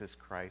Jesus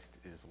Christ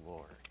is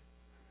Lord.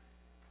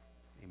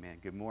 Amen.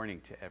 Good morning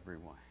to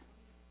everyone.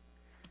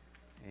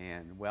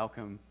 And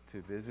welcome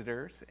to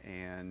visitors.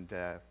 And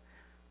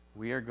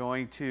we are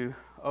going to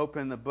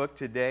open the book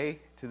today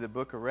to the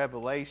book of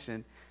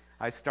Revelation.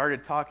 I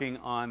started talking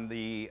on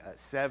the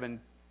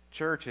seven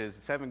churches,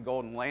 the seven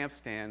golden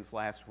lampstands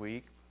last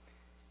week.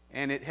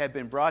 And it had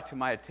been brought to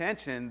my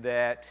attention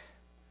that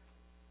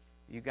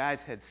you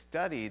guys had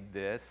studied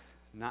this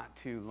not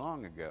too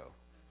long ago.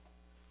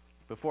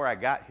 Before I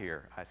got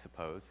here, I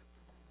suppose.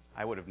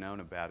 I would have known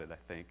about it, I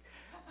think.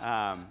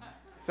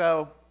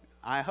 So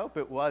I hope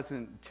it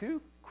wasn't too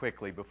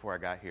quickly before I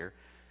got here.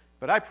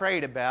 But I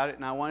prayed about it,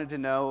 and I wanted to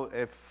know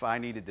if I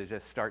needed to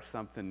just start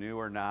something new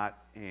or not.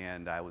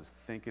 And I was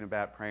thinking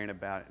about praying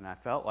about it, and I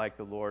felt like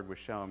the Lord was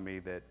showing me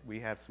that we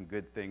have some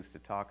good things to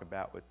talk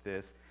about with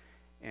this.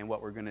 And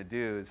what we're going to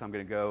do is I'm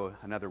going to go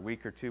another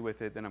week or two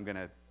with it, then I'm going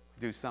to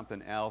do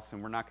something else,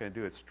 and we're not going to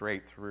do it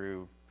straight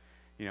through,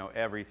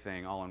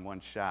 everything all in one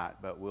shot,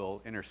 but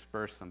we'll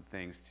intersperse some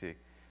things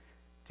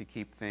to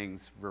keep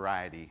things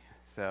variety.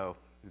 So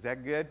is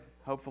that good?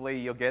 Hopefully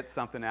you'll get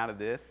something out of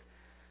this.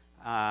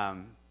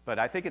 But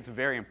I think it's a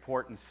very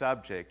important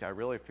subject. I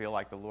really feel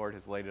like the Lord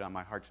has laid it on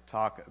my heart to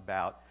talk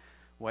about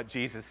what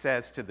Jesus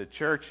says to the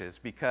churches,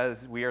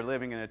 because we are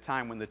living in a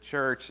time when the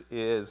church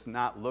is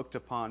not looked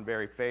upon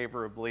very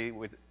favorably.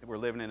 We're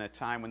living in a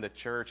time when the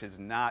church is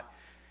not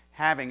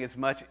having as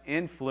much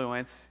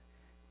influence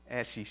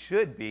as she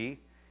should be.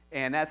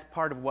 And that's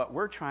part of what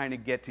we're trying to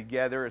get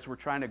together as we're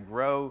trying to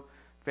grow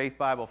Faith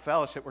Bible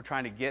Fellowship. We're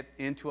trying to get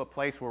into a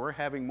place where we're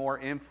having more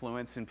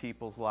influence in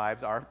people's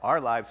lives,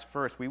 our lives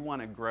first. We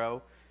want to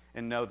grow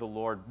and know the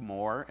Lord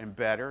more and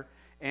better.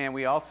 And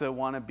we also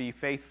want to be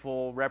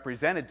faithful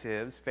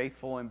representatives,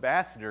 faithful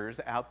ambassadors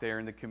out there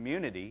in the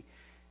community.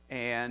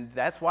 And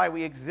that's why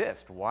we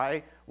exist.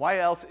 Why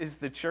else is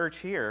the church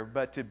here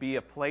but to be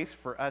a place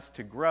for us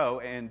to grow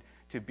and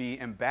to be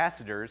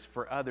ambassadors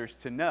for others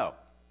to know?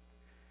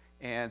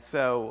 And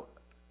so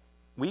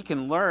we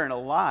can learn a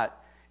lot.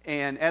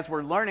 And as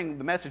we're learning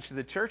the message to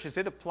the churches,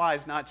 it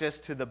applies not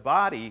just to the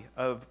body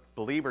of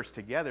believers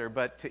together,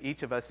 but to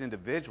each of us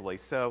individually.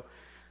 So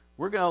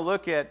we're going to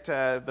look at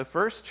the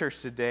first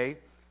church today,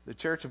 the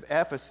church of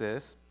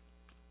Ephesus.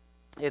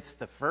 It's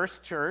the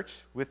first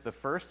church with the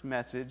first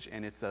message,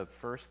 and it's of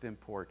first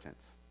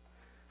importance,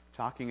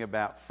 talking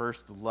about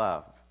first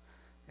love.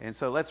 And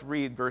so let's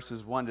read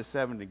verses 1 to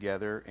 7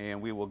 together,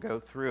 and we will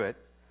go through it.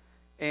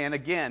 And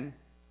again,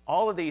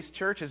 all of these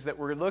churches that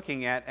we're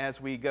looking at as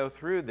we go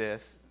through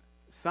this,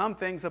 some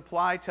things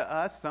apply to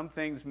us, some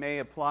things may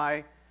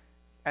apply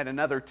at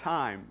another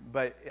time.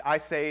 But I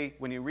say,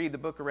 when you read the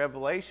book of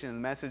Revelation,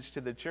 the message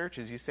to the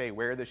churches, you say,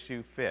 where the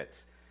shoe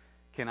fits.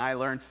 Can I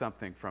learn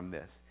something from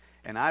this?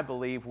 And I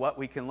believe what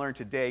we can learn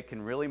today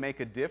can really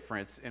make a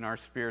difference in our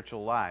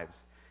spiritual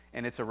lives.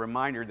 And it's a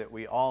reminder that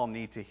we all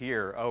need to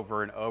hear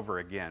over and over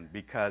again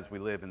because we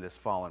live in this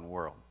fallen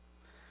world.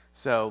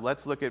 So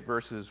let's look at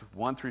verses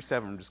 1 through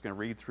 7. I'm just going to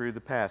read through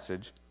the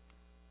passage.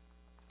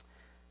 It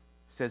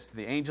says, to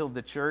the angel of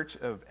the church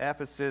of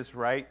Ephesus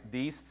write,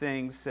 these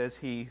things says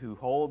he who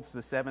holds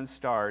the 7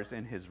 stars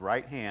in his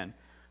right hand,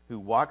 who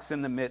walks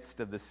in the midst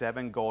of the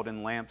 7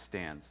 golden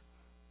lampstands.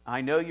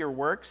 I know your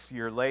works,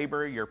 your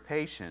labor, your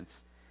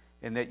patience,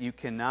 and that you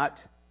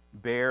cannot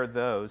bear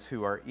those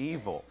who are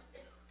evil.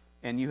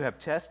 And you have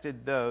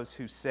tested those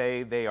who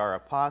say they are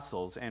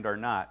apostles and are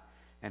not,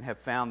 and have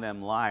found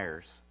them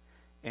liars.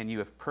 And you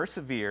have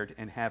persevered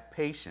and have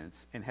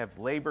patience and have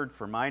labored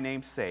for my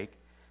name's sake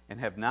and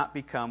have not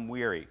become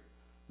weary.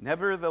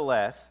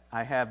 Nevertheless,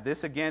 I have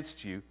this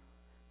against you,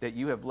 that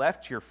you have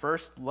left your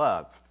first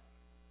love.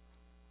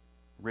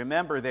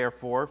 Remember,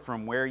 therefore,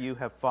 from where you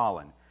have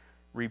fallen.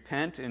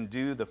 Repent and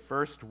do the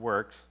first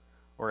works,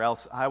 or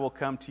else I will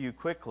come to you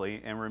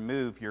quickly and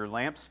remove your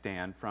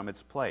lampstand from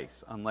its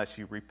place, unless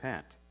you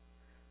repent.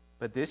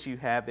 But this you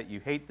have, that you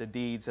hate the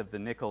deeds of the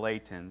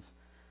Nicolaitans,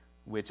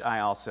 which I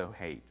also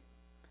hate.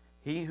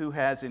 He who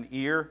has an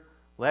ear,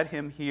 let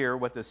him hear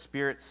what the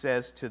Spirit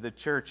says to the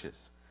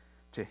churches.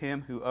 To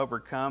him who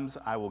overcomes,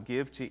 I will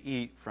give to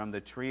eat from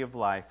the tree of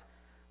life,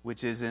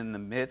 which is in the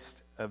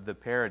midst of the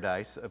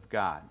paradise of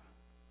God.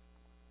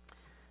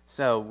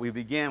 So we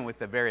begin with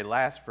the very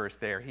last verse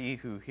there. He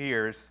who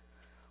hears,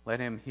 let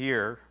him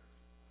hear.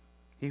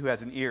 He who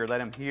has an ear, let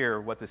him hear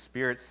what the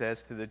Spirit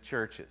says to the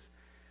churches.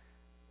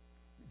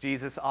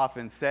 Jesus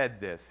often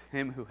said this,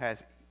 him who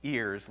has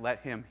ears,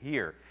 let him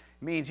hear.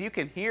 Means you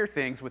can hear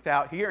things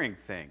without hearing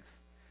things.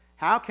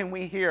 How can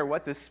we hear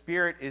what the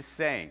Spirit is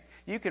saying?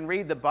 You can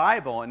read the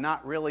Bible and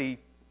not really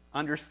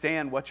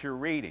understand what you're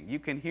reading. You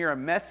can hear a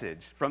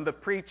message from the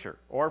preacher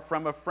or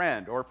from a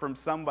friend or from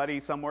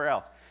somebody somewhere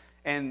else.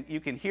 And you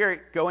can hear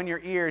it go in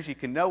your ears. You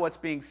can know what's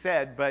being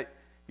said, but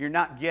you're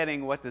not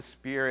getting what the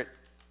Spirit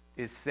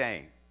is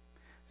saying.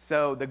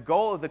 So the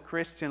goal of the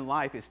Christian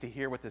life is to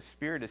hear what the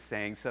Spirit is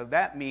saying. So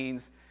that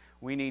means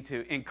we need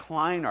to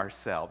incline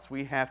ourselves.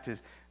 We have to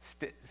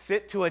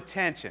sit to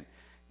attention.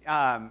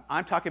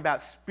 I'm talking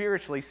about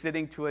spiritually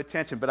sitting to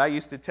attention. But I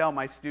used to tell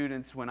my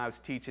students when I was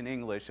teaching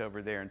English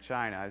over there in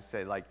China, I'd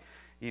say, like,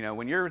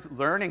 when you're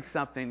learning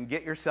something,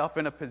 get yourself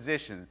in a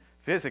position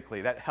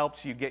physically. That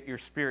helps you get your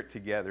spirit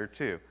together,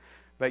 too.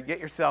 But get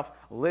yourself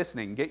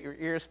listening. Get your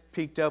ears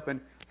peeked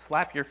open.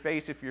 Slap your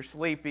face if you're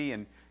sleepy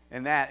and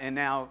that. And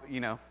now,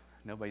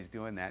 nobody's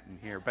doing that in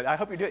here. But I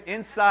hope you do it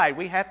inside.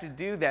 We have to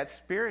do that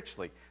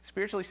spiritually.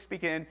 Spiritually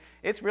speaking,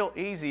 it's real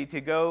easy to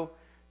go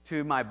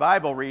to my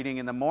Bible reading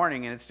in the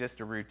morning and it's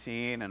just a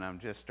routine and I'm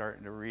just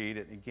starting to read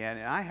it again.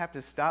 And I have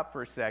to stop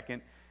for a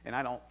second, and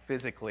I don't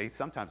physically,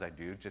 sometimes I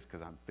do just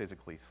because I'm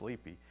physically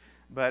sleepy.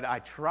 But I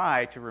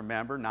try to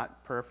remember,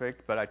 not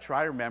perfect, but I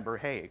try to remember,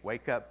 hey,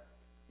 wake up,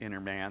 inner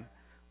man.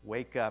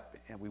 Wake up,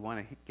 and we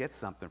want to get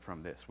something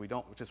from this. We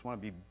don't just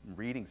want to be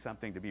reading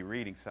something to be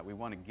reading something. We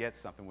want to get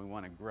something. We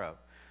want to grow.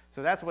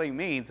 So that's what he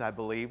means, I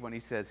believe, when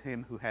he says,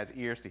 him who has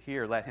ears to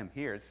hear, let him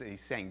hear.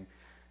 He's saying,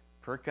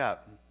 perk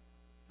up,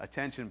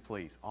 attention,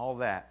 please, all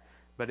that.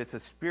 But it's a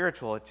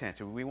spiritual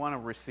attention. We want to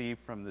receive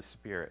from the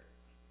Spirit.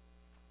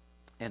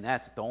 And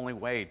that's the only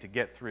way to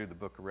get through the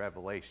book of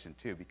Revelation,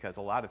 too, because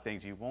a lot of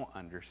things you won't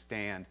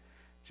understand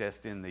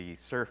just in the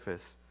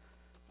surface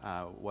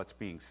what's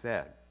being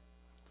said.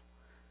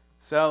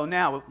 So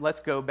now let's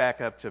go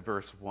back up to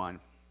verse 1.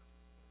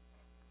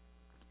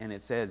 And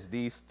it says,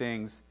 these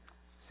things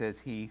says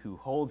he who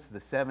holds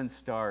the 7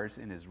 stars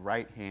in his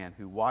right hand,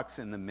 who walks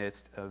in the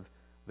midst of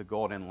the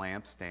golden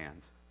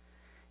lampstands.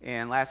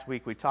 And last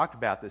week we talked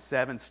about the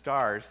 7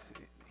 stars.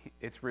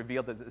 It's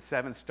revealed that the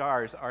 7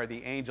 stars are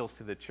the angels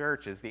to the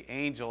churches. The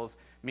angels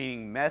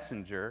meaning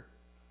messenger.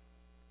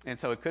 And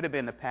so it could have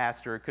been the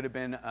pastor, it could have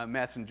been a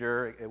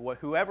messenger.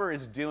 Whoever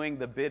is doing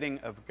the bidding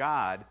of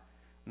God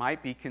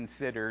might be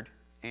considered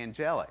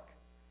angelic.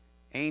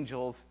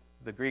 Angels,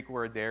 the Greek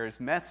word there is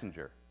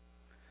messenger.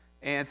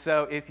 And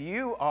so if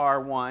you are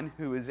one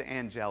who is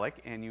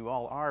angelic, and you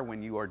all are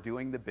when you are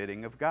doing the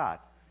bidding of God.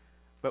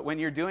 But when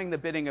you're doing the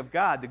bidding of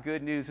God, the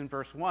good news in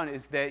verse 1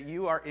 is that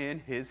you are in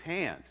his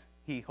hands.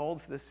 He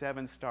holds the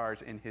 7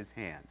 stars in his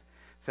hands.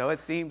 So it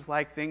seems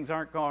like things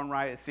aren't going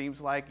right. It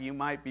seems like you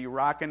might be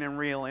rocking and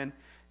reeling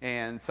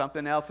and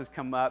something else has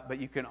come up,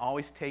 but you can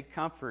always take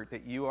comfort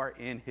that you are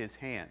in his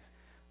hands.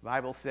 The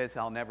Bible says,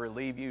 I'll never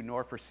leave you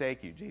nor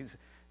forsake you.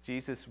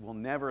 Jesus will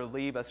never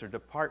leave us or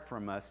depart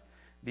from us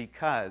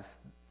because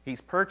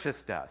he's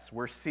purchased us.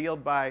 We're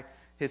sealed by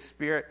his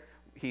Spirit.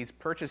 He's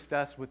purchased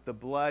us with the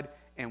blood,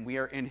 and we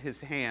are in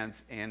his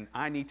hands. And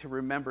I need to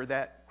remember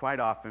that quite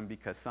often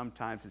because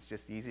sometimes it's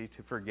just easy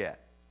to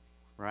forget,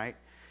 right?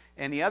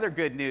 And the other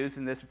good news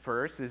in this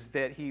verse is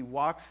that he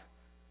walks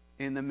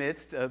in the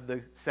midst of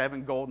the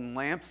 7 golden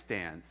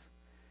lampstands.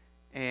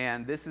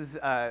 And this is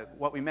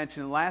what we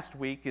mentioned last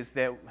week is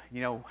that,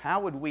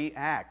 how would we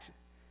act?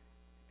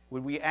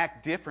 Would we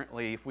act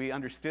differently if we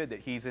understood that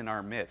he's in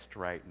our midst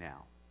right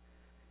now?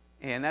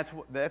 And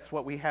that's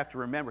what we have to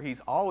remember. He's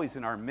always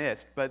in our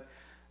midst. But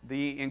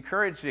the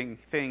encouraging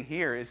thing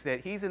here is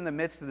that he's in the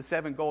midst of the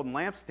 7 golden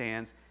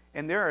lampstands,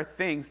 and there are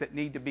things that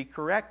need to be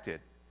corrected.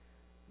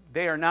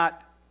 They are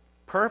not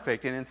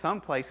perfect, and in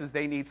some places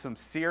they need some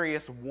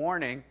serious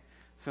warning,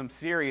 some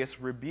serious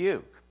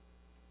rebuke.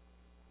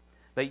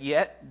 But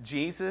yet,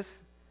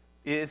 Jesus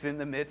is in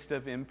the midst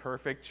of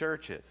imperfect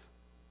churches.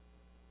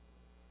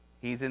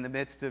 He's in the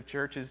midst of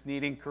churches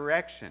needing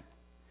correction.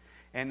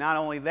 And not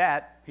only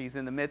that, he's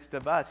in the midst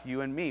of us,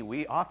 you and me.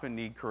 We often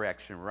need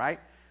correction, right?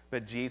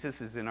 But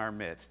Jesus is in our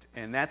midst,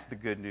 and that's the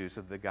good news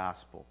of the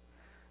gospel.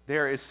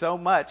 There is so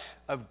much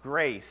of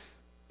grace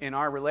in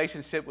our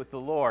relationship with the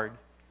Lord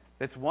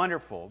that's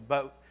wonderful,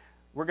 but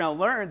we're going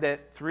to learn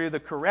that through the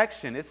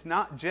correction, it's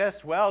not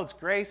just, it's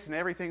grace and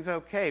everything's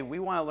okay. We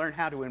want to learn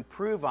how to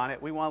improve on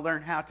it. We want to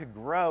learn how to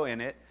grow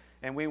in it,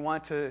 and we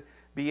want to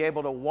be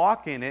able to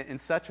walk in it in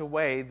such a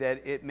way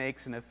that it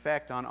makes an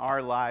effect on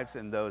our lives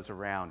and those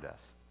around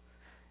us.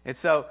 And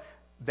so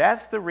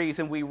that's the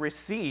reason we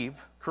receive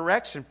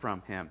correction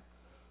from him.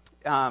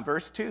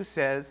 Verse 2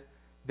 says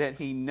that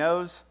he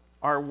knows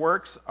our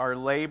works, our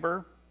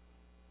labor.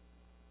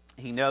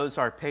 He knows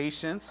our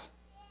patience,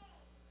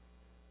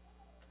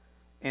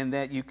 and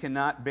that you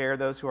cannot bear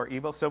those who are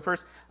evil. So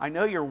first, I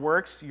know your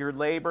works, your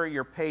labor,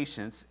 your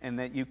patience, and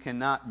that you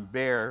cannot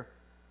bear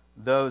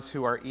those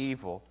who are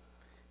evil.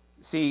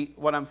 See,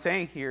 what I'm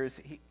saying here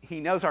is he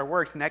knows our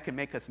works, and that can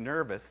make us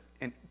nervous,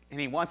 and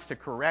he wants to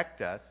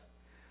correct us.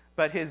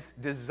 But his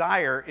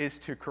desire is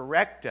to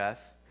correct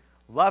us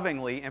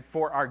lovingly and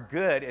for our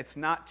good. It's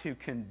not to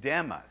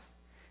condemn us.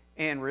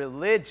 And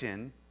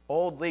religion,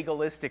 old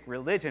legalistic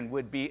religion,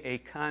 would be a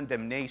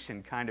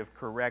condemnation kind of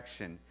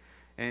correction.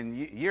 And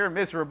you're a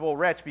miserable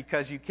wretch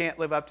because you can't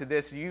live up to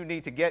this. You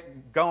need to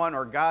get going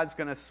or God's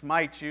going to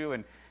smite you,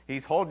 and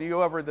he's holding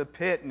you over the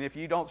pit, and if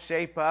you don't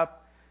shape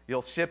up,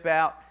 you'll ship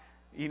out.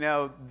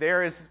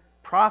 There is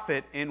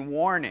profit in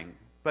warning,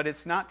 but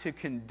it's not to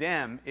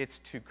condemn, it's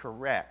to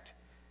correct.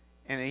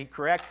 And he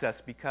corrects us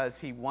because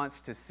he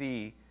wants to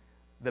see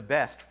the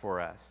best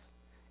for us.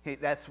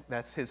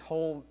 That's his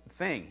whole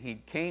thing. He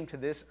came to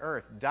this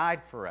earth,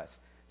 died for us,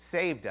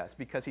 saved us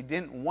because he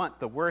didn't want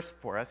the worst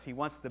for us. He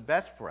wants the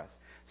best for us.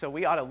 So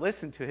we ought to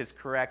listen to his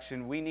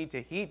correction. We need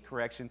to heed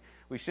correction.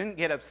 We shouldn't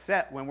get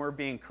upset when we're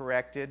being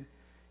corrected,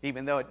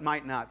 even though it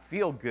might not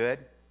feel good,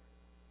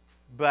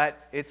 but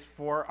it's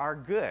for our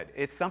good.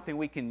 It's something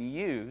we can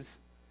use.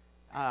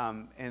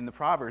 In the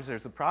Proverbs,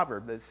 there's a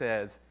proverb that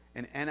says,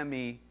 an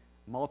enemy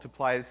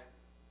multiplies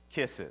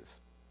kisses.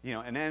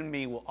 An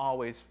enemy will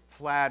always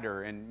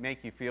flatter and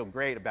make you feel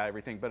great about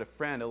everything, but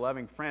a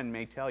loving friend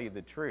may tell you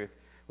the truth.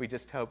 We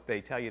just hope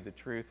they tell you the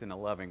truth in a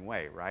loving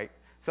way, right?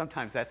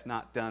 Sometimes that's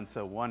not done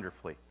so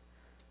wonderfully.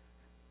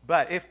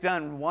 But if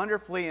done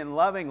wonderfully and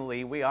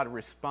lovingly, we ought to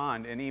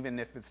respond. And even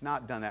if it's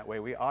not done that way,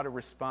 we ought to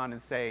respond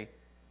and say,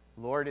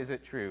 Lord, is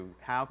it true?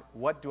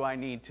 What do I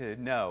need to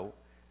know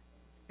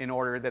in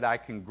order that I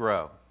can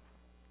grow?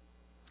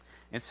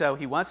 And so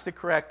he wants to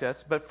correct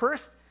us. But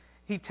first,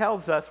 he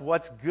tells us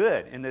what's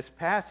good in this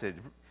passage.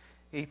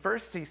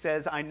 First he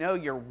says, I know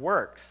your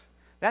works.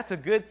 That's a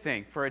good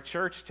thing for a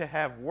church to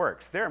have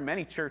works. There are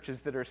many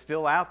churches that are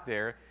still out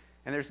there,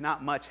 and there's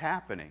not much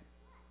happening.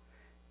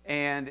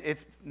 And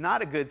it's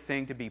not a good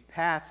thing to be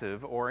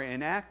passive or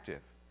inactive.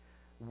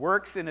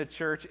 Works in a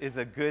church is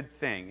a good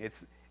thing.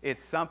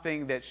 It's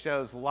something that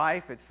shows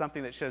life. It's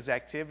something that shows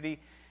activity.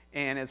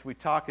 And as we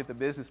talk at the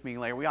business meeting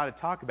later, we ought to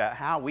talk about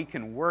how we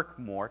can work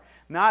more.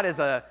 Not as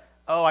I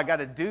got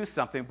to do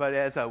something, but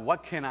as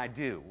what can I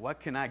do? What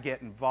can I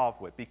get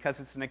involved with? Because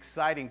it's an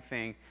exciting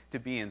thing to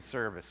be in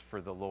service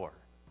for the Lord.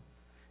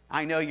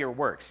 I know your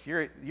works.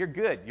 You're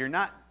good. You're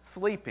not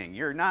sleeping.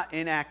 You're not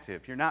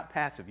inactive. You're not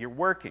passive. You're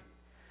working.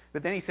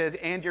 But then he says,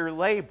 and your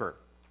labor.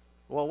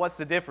 Well, what's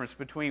the difference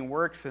between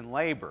works and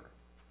labor?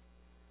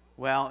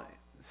 Well,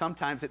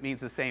 sometimes it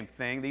means the same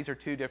thing. These are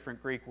two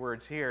different Greek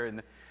words here.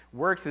 And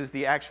works is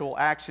the actual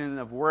action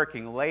of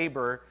working.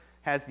 Labor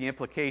has the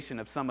implication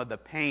of some of the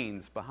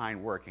pains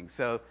behind working.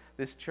 So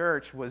this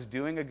church was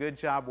doing a good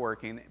job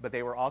working, but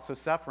they were also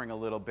suffering a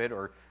little bit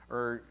or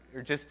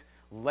just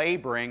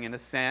laboring in a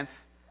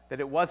sense that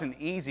it wasn't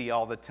easy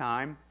all the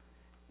time.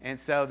 And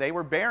so they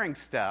were bearing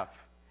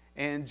stuff.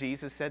 And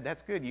Jesus said,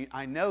 that's good.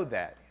 I know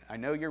that. I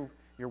know your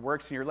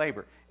works and your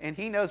labor. And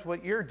he knows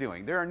what you're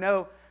doing. There are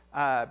no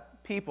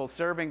people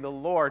serving the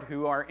Lord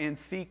who are in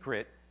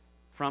secret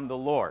from the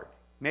Lord.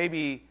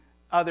 Maybe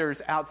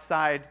others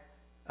outside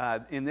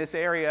in this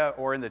area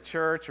or in the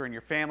church or in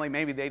your family,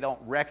 maybe they don't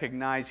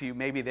recognize you.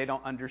 Maybe they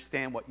don't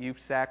understand what you've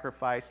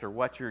sacrificed or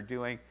what you're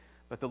doing.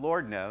 But the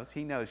Lord knows.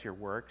 He knows your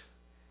works.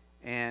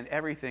 And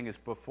everything is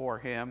before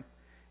him.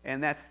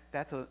 And that's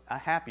a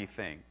happy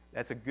thing.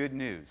 That's a good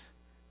news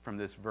from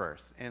this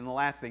verse. And the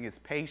last thing is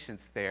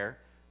patience there.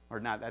 Or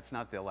not, that's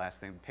not the last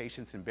thing.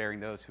 Patience in bearing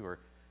those who are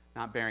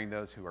not bearing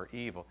those who are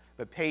evil.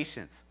 But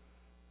patience.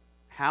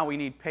 How we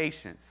need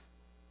patience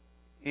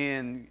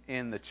in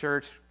the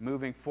church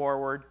moving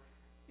forward,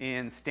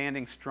 in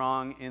standing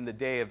strong in the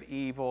day of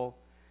evil,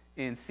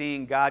 in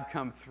seeing God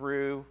come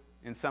through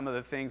in some of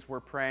the things we're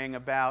praying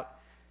about.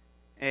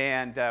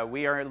 And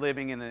we are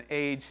living in an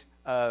age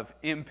of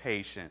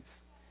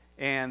impatience.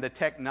 And the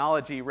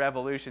technology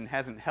revolution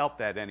hasn't helped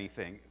that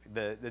anything.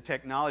 The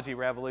technology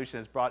revolution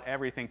has brought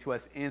everything to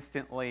us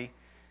instantly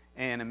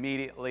and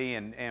immediately,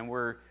 and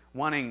we're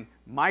wanting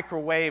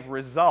microwave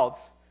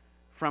results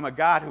from a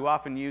God who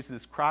often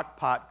uses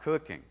crock-pot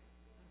cooking,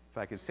 if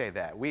I could say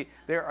that.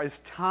 There is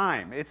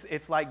time.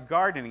 It's like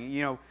gardening.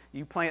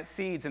 You plant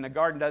seeds and a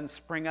garden doesn't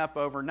spring up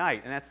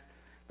overnight, and that's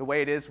the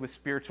way it is with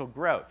spiritual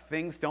growth.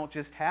 Things don't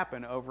just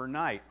happen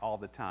overnight all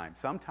the time.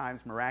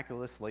 Sometimes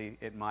miraculously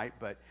it might,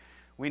 but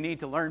we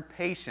need to learn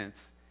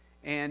patience,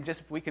 and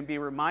just we can be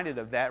reminded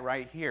of that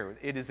right here.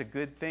 It is a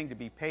good thing to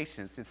be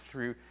patient. It's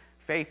through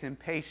faith and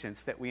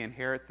patience that we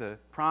inherit the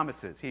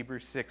promises,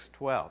 Hebrews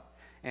 6:12.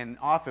 And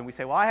often we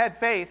say, well, I had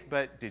faith,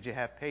 but did you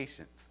have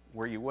patience?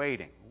 Were you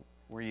waiting?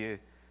 Were you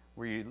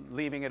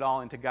leaving it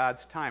all into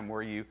God's time?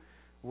 Were you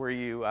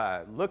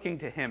looking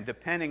to him,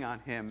 depending on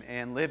him,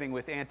 and living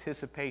with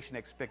anticipation,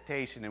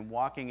 expectation, and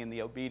walking in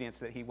the obedience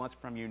that he wants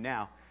from you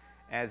now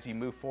as you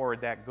move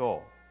forward that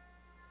goal?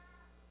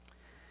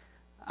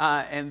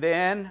 And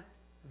then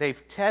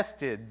they've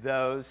tested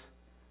those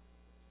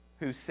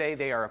who say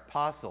they are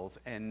apostles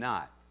and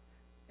not.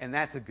 And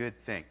that's a good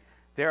thing.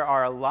 There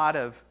are a lot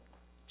of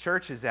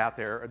churches out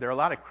there, there are a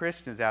lot of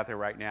Christians out there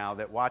right now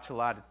that watch a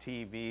lot of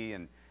TV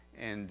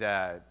and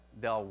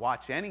they'll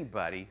watch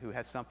anybody who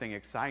has something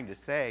exciting to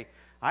say.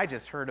 I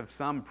just heard of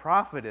some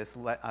prophetess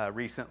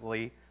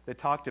recently that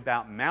talked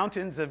about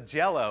mountains of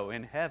Jell-O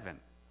in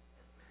heaven.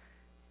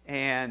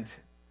 And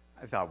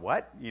I thought,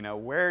 what?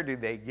 Where do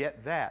they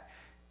get that?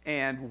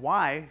 And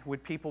why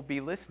would people be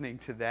listening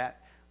to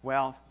that?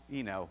 Well,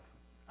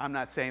 I'm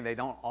not saying they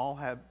don't all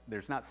have,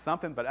 there's not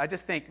something, but I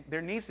just think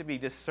there needs to be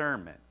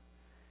discernment.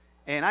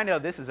 And I know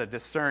this is a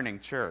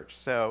discerning church,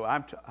 so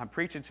I'm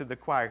preaching to the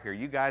choir here.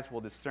 You guys will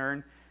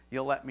discern.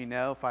 You'll let me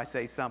know if I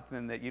say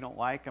something that you don't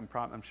like,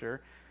 I'm sure.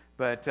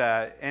 But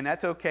and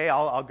that's okay.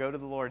 I'll go to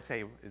the Lord and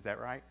say, is that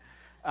right?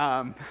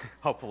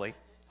 Hopefully,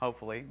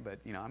 but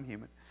I'm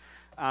human.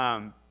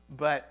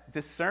 But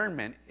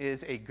discernment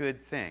is a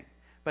good thing.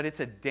 But it's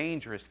a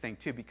dangerous thing,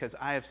 too, because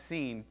I have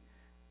seen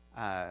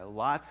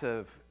lots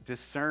of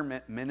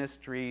discernment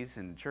ministries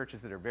and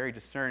churches that are very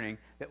discerning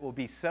that will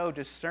be so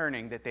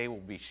discerning that they will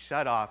be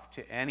shut off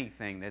to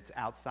anything that's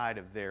outside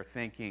of their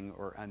thinking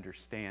or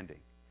understanding.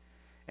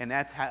 And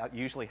that's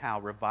usually how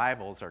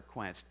revivals are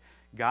quenched.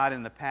 God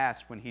in the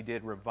past, when he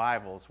did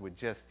revivals, would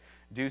just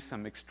do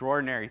some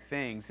extraordinary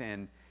things,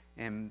 and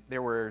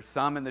there were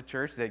some in the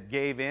church that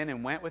gave in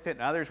and went with it,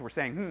 and others were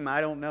saying,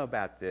 I don't know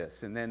about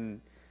this. And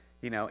then,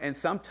 and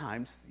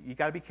sometimes you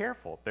got to be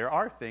careful. There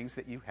are things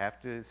that you have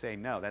to say,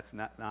 no, that's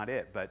not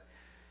it. But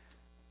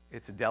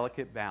it's a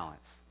delicate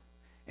balance.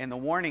 And the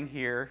warning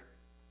here,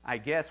 I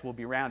guess, will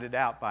be rounded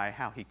out by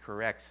how he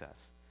corrects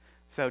us.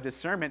 So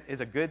discernment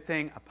is a good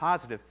thing, a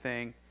positive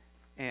thing,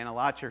 and a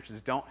lot of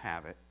churches don't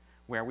have it.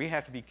 Where we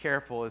have to be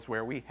careful is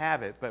where we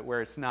have it, but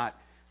where it's not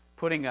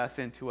putting us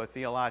into a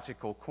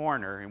theological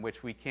corner in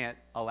which we can't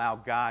allow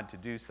God to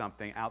do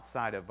something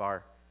outside of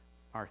our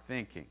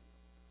thinking.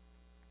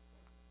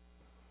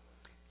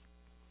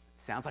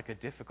 Sounds like a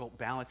difficult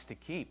balance to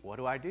keep. What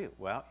do I do?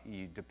 Well,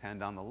 you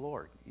depend on the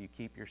Lord. You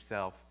keep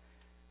yourself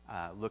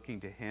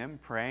looking to him,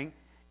 praying,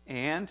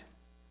 and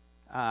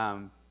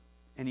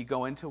you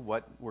go into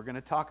what we're going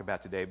to talk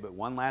about today. But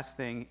one last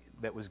thing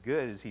that was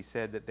good is he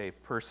said that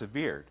they've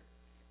persevered.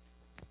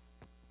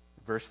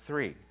 Verse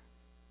 3.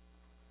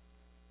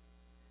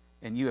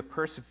 And you have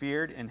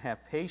persevered and have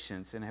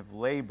patience and have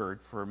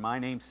labored for my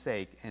name's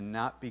sake and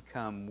not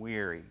become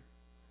weary.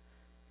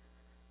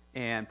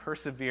 And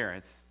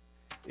perseverance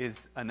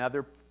is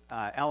another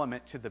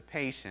element to the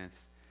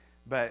patience.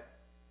 But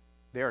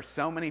there are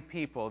so many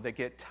people that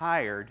get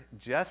tired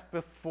just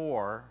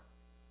before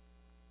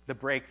the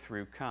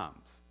breakthrough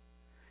comes.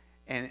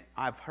 And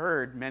I've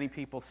heard many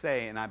people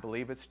say, and I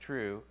believe it's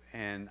true,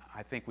 and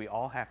I think we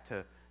all have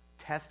to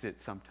test it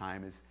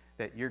sometime, is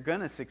that you're going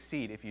to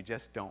succeed if you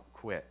just don't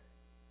quit.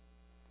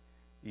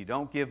 You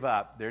don't give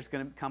up. There's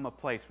going to come a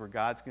place where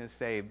God's going to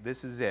say,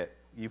 this is it.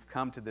 You've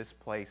come to this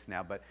place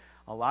now. But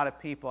a lot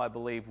of people, I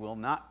believe, will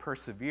not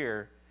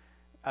persevere.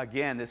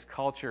 Again, this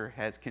culture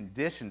has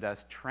conditioned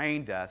us,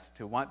 trained us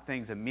to want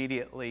things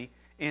immediately,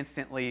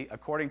 instantly,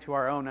 according to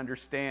our own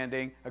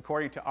understanding,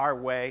 according to our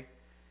way.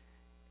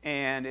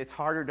 And it's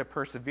harder to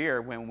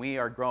persevere when we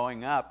are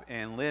growing up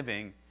and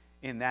living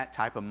in that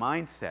type of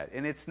mindset.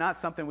 And it's not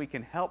something we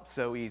can help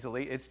so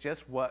easily. It's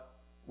just what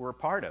we're a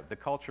part of, the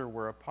culture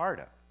we're a part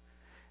of.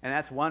 And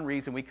that's one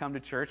reason we come to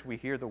church, we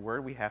hear the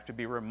word, we have to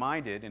be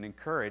reminded and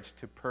encouraged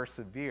to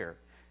persevere.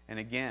 And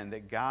again,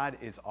 that God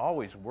is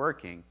always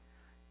working,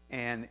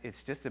 and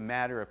it's just a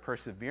matter of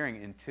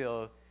persevering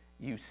until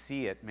you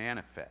see it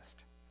manifest,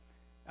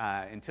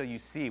 until you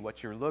see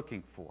what you're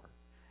looking for.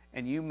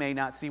 And you may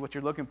not see what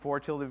you're looking for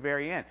till the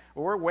very end.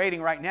 Well, we're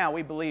waiting right now.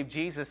 We believe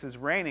Jesus is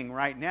reigning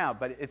right now,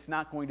 but it's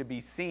not going to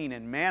be seen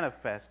and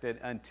manifested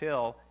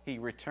until he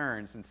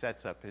returns and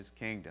sets up his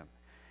kingdom.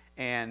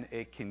 And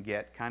it can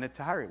get kind of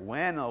tiring.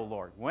 When, oh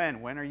Lord?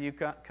 When? When are you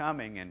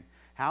coming? And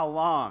how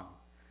long?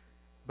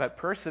 But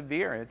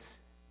perseverance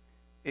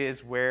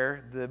is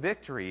where the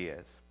victory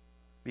is,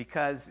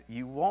 because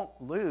you won't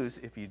lose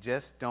if you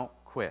just don't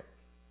quit.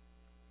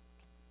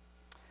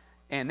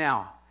 And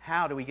now,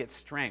 how do we get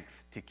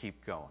strength to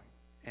keep going?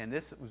 And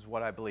this was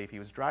what I believe he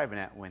was driving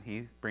at when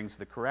he brings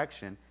the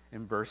correction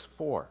in verse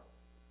 4.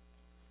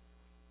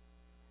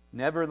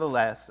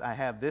 Nevertheless, I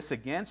have this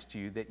against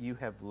you, that you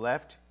have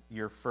left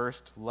your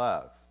first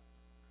love.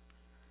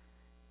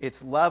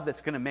 It's love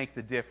that's going to make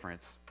the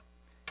difference.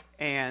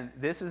 And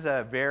this is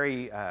a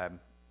very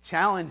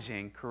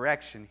challenging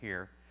correction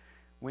here.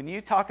 When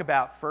you talk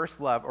about first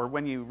love, or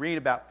when you read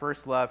about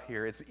first love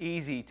here, it's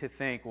easy to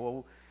think,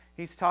 well,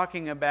 he's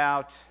talking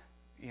about,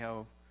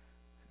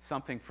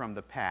 something from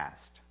the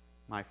past,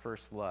 my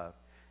first love.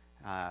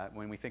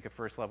 When we think of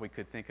first love, we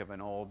could think of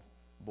an old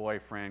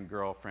boyfriend,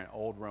 girlfriend,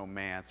 old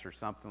romance, or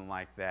something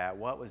like that.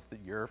 What was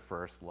your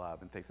first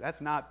love? And things.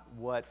 That's not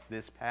what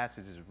this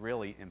passage is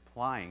really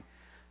implying.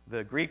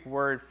 The Greek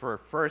word for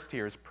first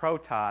here is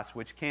protos,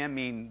 which can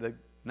mean the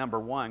number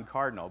one,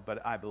 cardinal,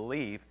 but I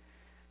believe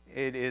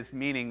it is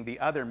meaning the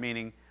other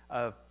meaning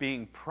of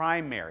being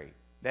primary.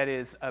 That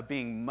is, of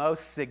being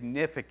most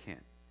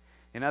significant.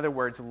 In other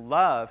words,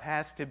 love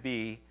has to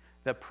be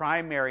the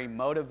primary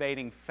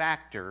motivating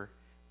factor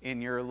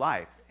in your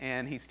life.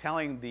 And he's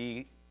telling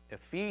the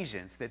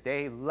Ephesians that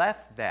they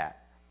left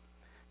that.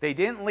 They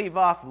didn't leave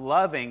off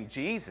loving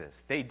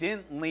Jesus. They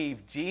didn't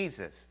leave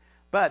Jesus.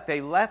 But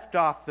they left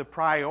off the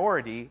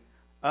priority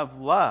of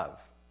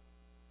love.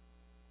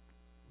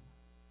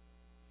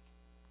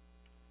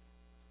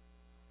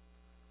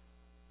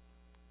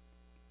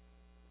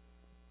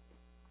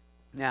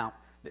 Now,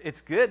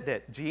 it's good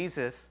that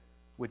Jesus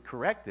would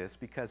correct this,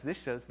 because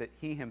this shows that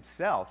he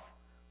himself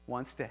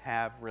wants to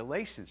have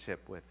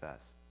relationship with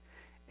us.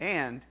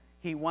 And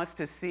he wants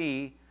to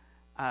see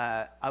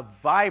a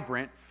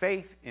vibrant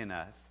faith in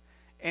us.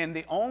 And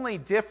the only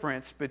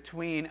difference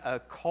between a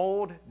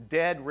cold,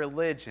 dead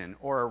religion,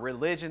 or a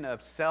religion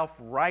of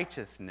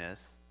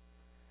self-righteousness,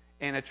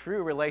 and a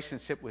true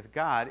relationship with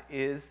God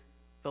is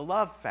the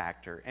love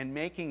factor and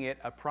making it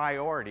a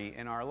priority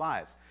in our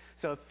lives.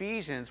 So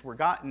Ephesians were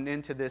gotten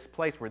into this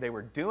place where they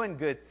were doing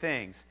good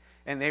things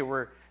and they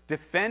were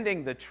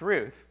defending the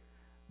truth,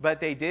 but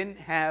they didn't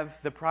have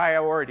the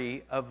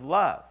priority of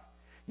love.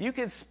 You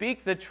can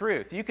speak the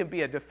truth. You can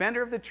be a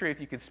defender of the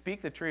truth. You can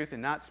speak the truth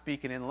and not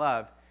speak it in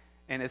love.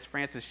 And as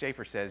Francis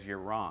Schaeffer says, you're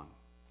wrong.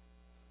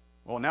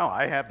 Well, no,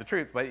 I have the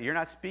truth, but you're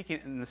not speaking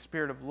in the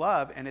spirit of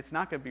love, and it's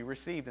not going to be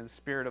received in the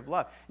spirit of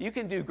love. You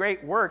can do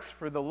great works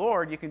for the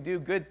Lord. You can do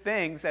good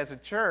things as a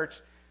church,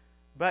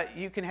 but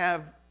you can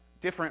have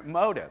different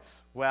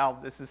motives. Well,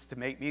 this is to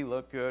make me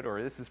look good,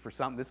 or this is for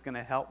something that's going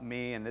to help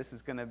me, and this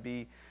is going to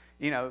be,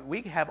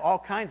 we have all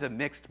kinds of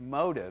mixed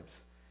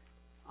motives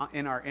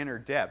in our inner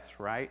depths,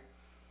 right?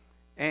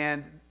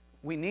 And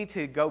we need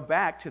to go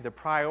back to the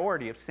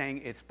priority of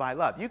saying it's by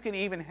love. You can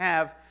even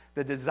have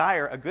the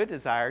desire, a good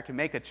desire, to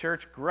make a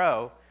church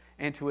grow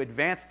and to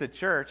advance the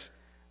church,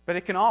 but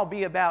it can all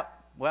be about,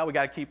 well, we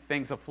got to keep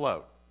things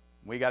afloat.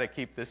 We got to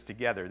keep this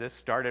together. This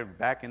started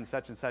back in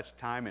such and such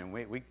time, and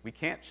we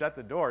can't shut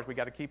the doors. We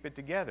got to keep it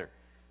together.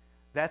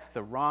 That's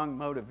the wrong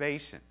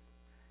motivation.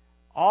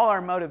 All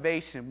our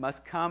motivation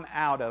must come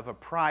out of a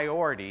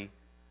priority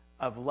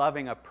of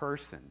loving a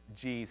person,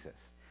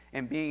 Jesus,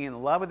 and being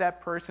in love with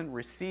that person,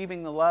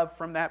 receiving the love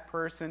from that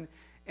person,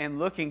 and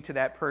looking to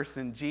that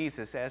person,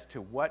 Jesus, as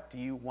to what do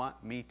you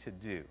want me to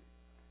do?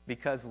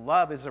 Because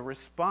love is a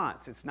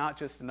response. It's not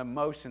just an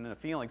emotion and a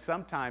feeling.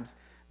 Sometimes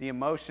the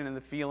emotion and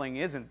the feeling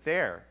isn't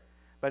there,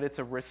 but it's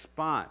a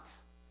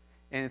response,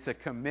 and it's a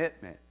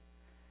commitment.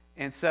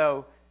 And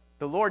so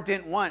the Lord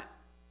didn't want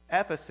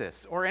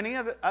Ephesus, or any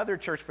other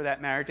church for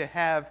that matter, to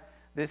have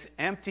this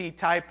empty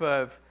type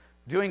of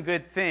doing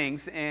good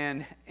things,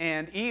 and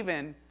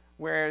even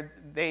where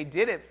they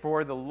did it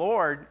for the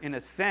Lord in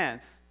a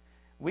sense,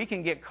 we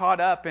can get caught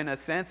up in a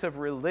sense of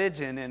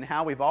religion and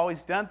how we've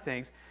always done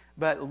things,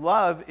 but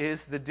love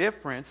is the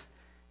difference.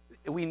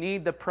 We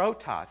need the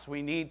protos.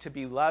 We need to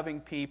be loving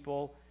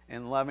people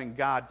and loving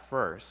God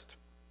first.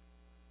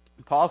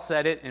 Paul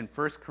said it in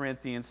 1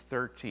 Corinthians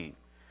 13.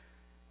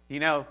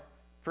 1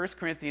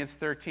 Corinthians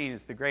 13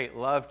 is the great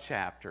love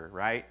chapter,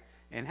 right?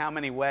 And how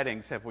many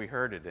weddings have we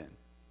heard it in?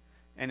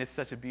 And it's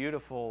such a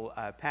beautiful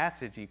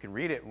passage. You can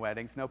read it in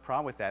weddings, no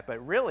problem with that.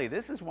 But really,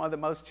 this is one of the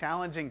most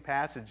challenging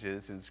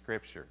passages in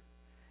Scripture.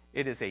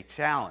 It is a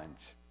challenge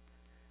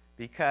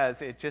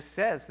because it just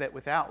says that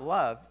without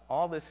love,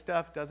 all this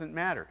stuff doesn't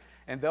matter.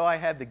 And though I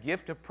have the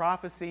gift of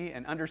prophecy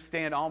and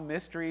understand all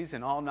mysteries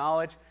and all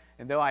knowledge,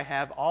 and though I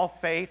have all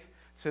faith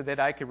so that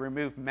I can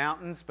remove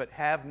mountains but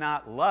have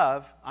not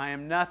love, I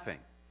am nothing.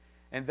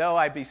 And though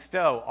I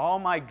bestow all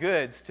my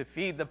goods to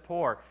feed the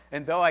poor,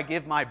 and though I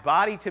give my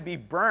body to be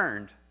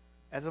burned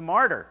as a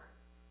martyr,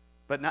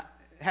 but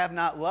have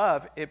not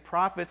love, it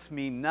profits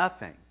me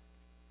nothing.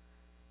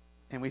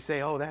 And we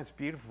say, oh, that's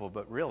beautiful,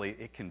 but really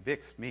it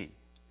convicts me.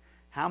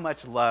 How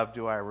much love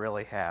do I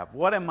really have?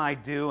 What am I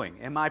doing?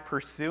 Am I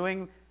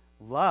pursuing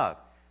love?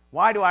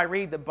 Why do I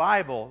read the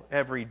Bible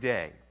every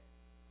day?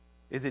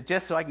 Is it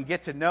just so I can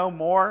get to know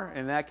more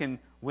and I can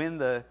win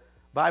the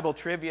Bible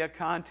trivia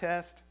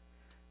contest?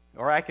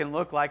 Or I can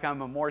look like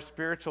I'm a more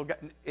spiritual guy?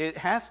 It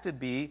has to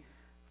be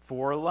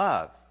for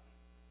love.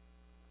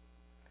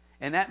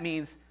 And that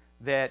means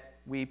that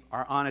we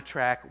are on a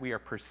track, we are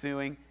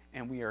pursuing,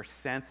 and we are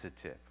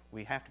sensitive.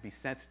 We have to be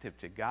sensitive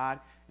to God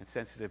and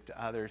sensitive to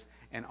others.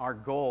 And our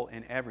goal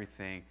in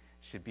everything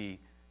should be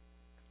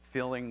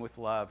filling with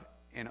love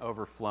and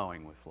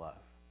overflowing with love.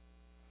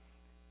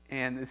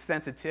 And the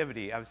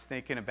sensitivity, I was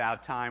thinking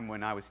about a time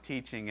when I was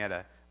teaching at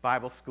a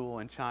Bible school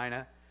in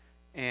China.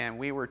 And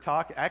we were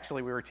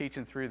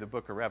teaching through the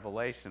book of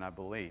Revelation, I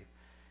believe.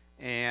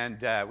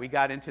 And we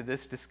got into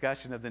this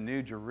discussion of the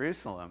New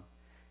Jerusalem.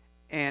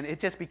 And it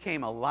just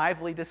became a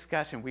lively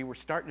discussion. We were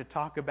starting to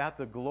talk about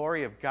the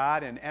glory of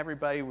God, and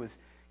everybody was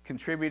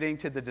contributing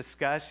to the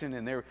discussion,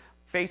 and their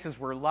faces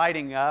were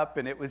lighting up,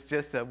 and it was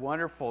just a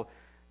wonderful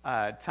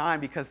time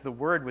because the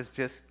Word was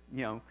just,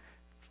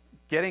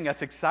 getting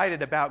us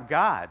excited about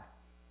God.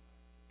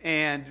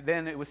 And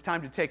then it was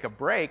time to take a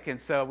break, and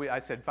so I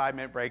said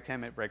 5-minute break,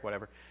 10-minute break,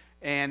 whatever.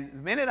 And the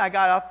minute I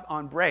got off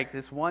on break,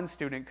 this one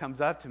student comes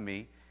up to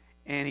me,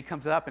 and he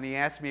comes up and he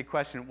asked me a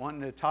question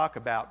wanting to talk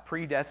about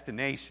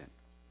predestination.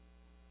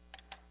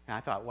 And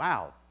I thought,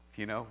 wow,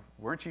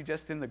 weren't you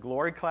just in the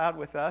glory cloud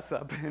with us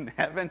up in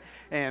heaven?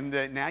 And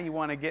now you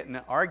want to get in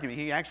an argument.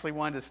 He actually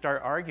wanted to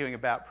start arguing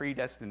about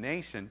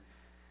predestination.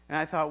 And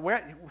I thought,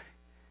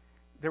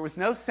 there was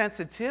no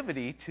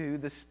sensitivity to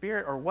the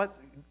Spirit or what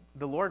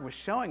the Lord was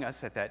showing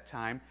us at that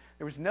time.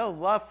 There was no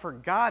love for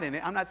God in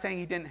it. I'm not saying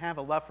he didn't have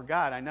a love for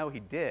God. I know he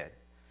did.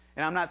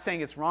 And I'm not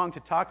saying it's wrong to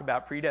talk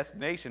about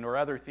predestination or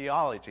other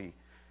theology.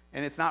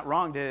 And it's not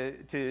wrong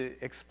to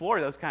explore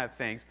those kind of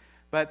things.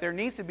 But there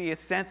needs to be a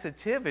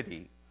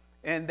sensitivity.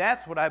 And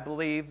that's what I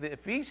believe the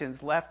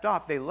Ephesians left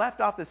off. They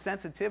left off the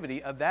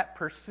sensitivity of that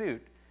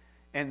pursuit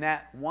and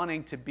that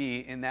wanting to be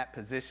in that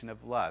position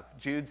of love.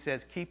 Jude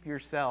says, keep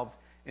yourselves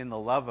in the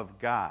love of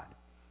God.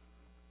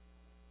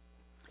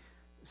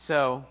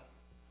 So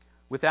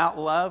Without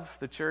love,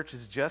 the church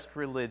is just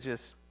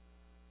religious.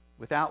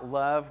 Without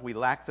love, we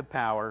lack the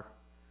power.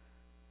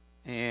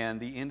 And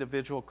the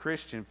individual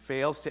Christian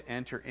fails to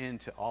enter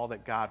into all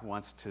that God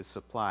wants to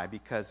supply,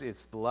 because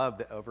it's love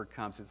that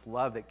overcomes. It's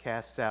love that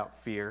casts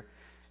out fear.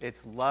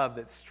 It's love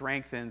that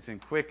strengthens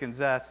and quickens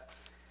us.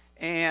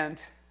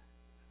 And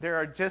there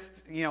are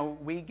just,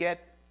 we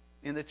get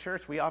in the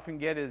church, we often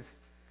get as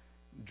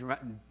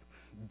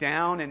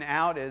down and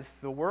out as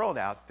the world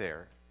out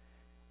there.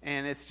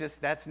 And it's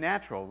just, that's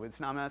natural.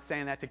 I'm not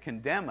saying that to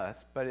condemn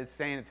us, but it's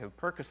saying to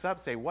perk us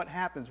up, say, what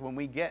happens when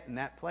we get in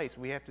that place?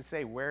 We have to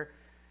say, where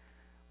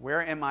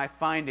am I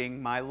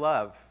finding my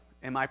love?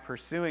 Am I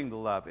pursuing the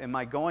love? Am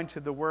I going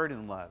to the Word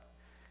in love?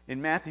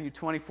 In Matthew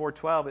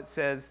 24:12, it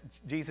says,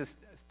 Jesus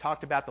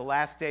talked about the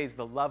last days,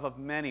 the love of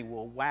many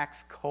will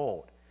wax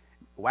cold.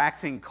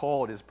 Waxing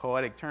cold is a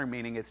poetic term,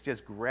 meaning it's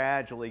just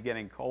gradually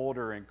getting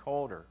colder and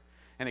colder.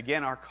 And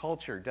again, our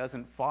culture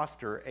doesn't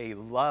foster a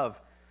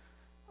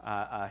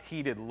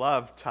heated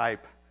love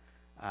type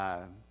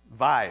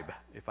vibe,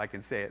 if I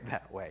can say it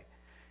that way.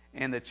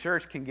 And the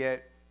church can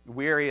get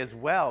weary as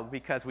well,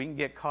 because we can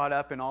get caught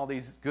up in all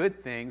these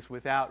good things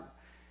without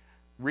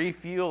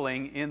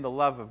refueling in the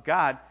love of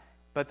God.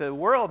 But the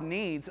world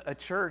needs a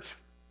church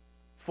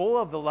full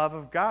of the love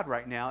of God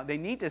right now. They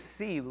need to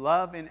see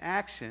love in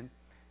action.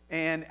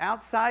 And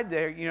outside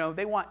there,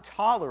 they want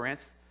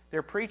tolerance.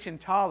 They're preaching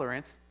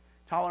tolerance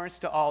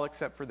to all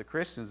except for the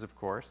Christians, of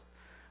course.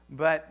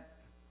 But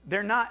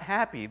they're not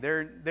happy.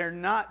 They're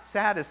not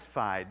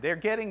satisfied. They're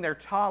getting their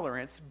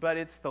tolerance, but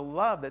it's the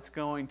love that's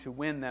going to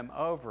win them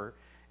over.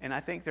 And I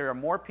think there are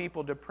more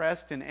people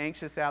depressed and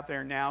anxious out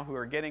there now who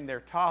are getting their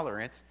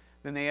tolerance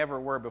than they ever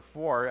were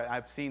before.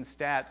 I've seen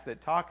stats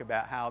that talk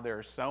about how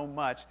there's so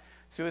much.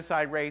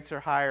 Suicide rates are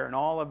higher and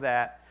all of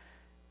that.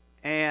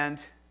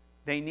 And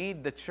they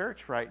need the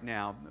church right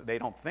now. They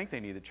don't think they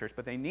need the church,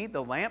 but they need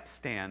the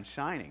lampstand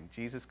shining.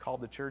 Jesus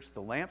called the church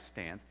the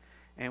lampstands.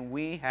 And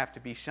we have to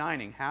be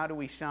shining. How do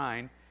we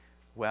shine?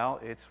 Well,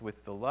 it's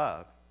with the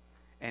love.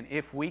 And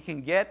if we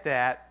can get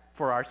that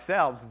for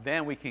ourselves,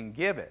 then we can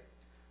give it.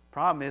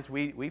 Problem is,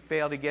 we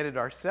fail to get it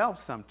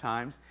ourselves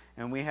sometimes,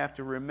 and we have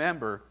to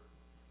remember,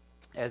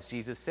 as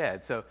Jesus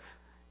said. So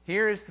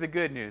here's the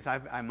good news.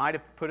 I might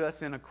have put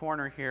us in a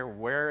corner here.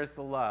 Where is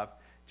the love?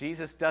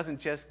 Jesus doesn't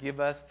just give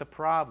us the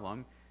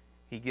problem.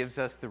 He gives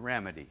us the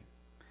remedy.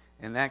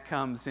 And that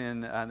comes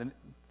in the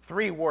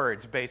 3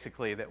 words,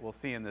 basically, that we'll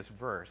see in this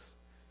verse.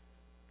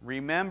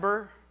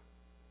 Remember,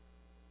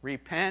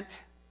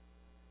 repent,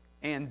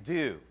 and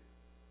do.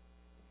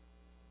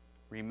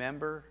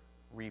 Remember,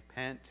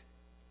 repent,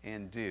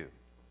 and do.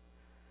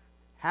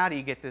 How do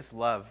you get this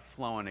love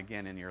flowing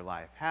again in your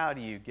life? How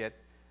do you get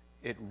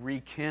it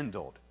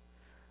rekindled?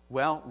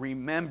 Well,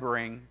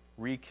 remembering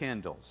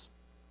rekindles.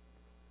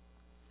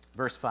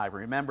 Verse 5,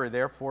 remember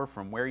therefore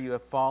from where you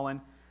have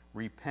fallen,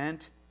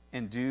 repent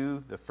and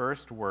do the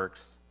first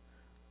works,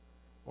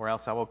 or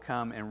else I will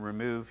come and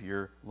remove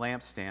your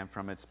lampstand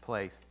from its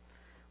place.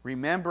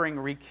 Remembering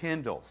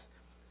rekindles.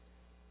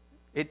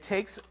 It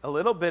takes a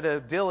little bit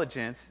of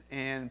diligence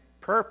and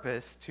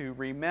purpose to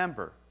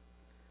remember.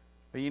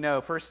 But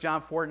 1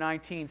 John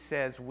 4:19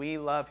 says, we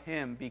love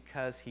him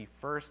because he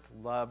first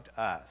loved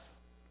us.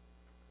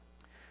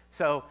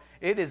 So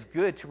it is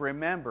good to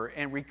remember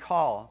and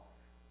recall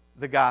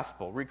the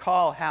gospel.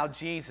 Recall how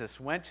Jesus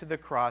went to the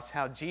cross,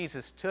 how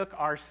Jesus took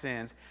our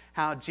sins,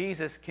 how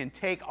Jesus can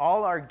take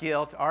all our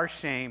guilt, our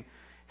shame,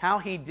 how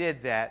he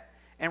did that.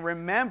 And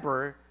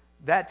remember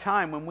that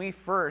time when we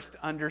first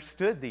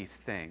understood these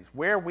things,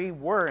 where we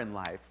were in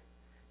life,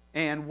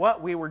 and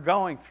what we were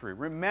going through.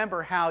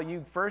 Remember how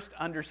you first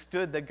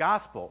understood the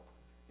gospel,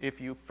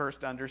 if you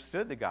first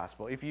understood the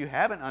gospel. If you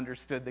haven't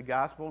understood the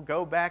gospel,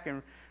 go back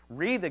and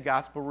read the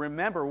gospel.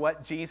 Remember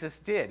what Jesus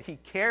did. He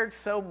cared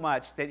so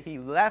much that he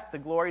left the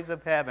glories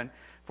of heaven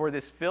for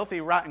this filthy,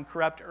 rotten,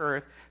 corrupt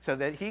earth so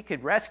that he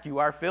could rescue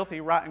our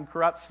filthy, rotten,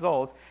 corrupt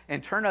souls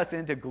and turn us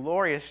into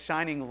glorious,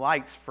 shining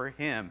lights for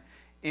him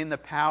in the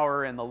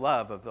power and the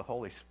love of the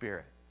Holy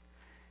Spirit.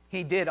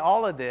 He did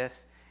all of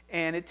this,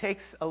 and it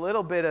takes a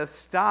little bit of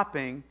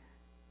stopping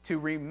to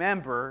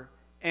remember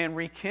and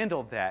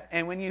rekindle that.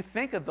 And when you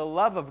think of the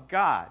love of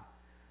God,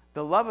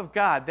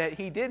 that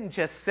he didn't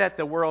just set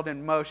the world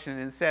in motion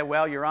and say,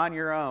 well, you're on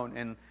your own,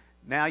 and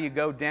now you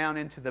go down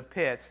into the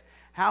pits.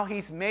 How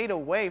he's made a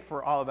way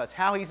for all of us.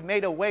 How he's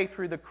made a way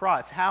through the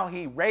cross. How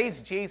he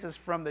raised Jesus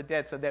from the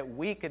dead so that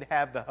we could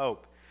have the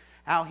hope.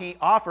 How he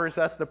offers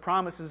us the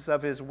promises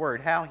of his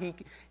word. How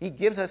he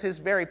gives us his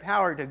very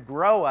power to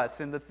grow us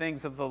in the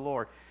things of the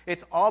Lord.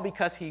 It's all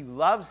because he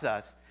loves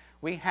us.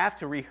 We have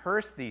to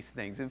rehearse these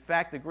things. In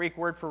fact, the Greek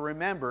word for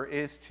remember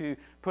is to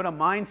put a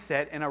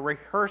mindset in a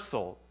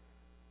rehearsal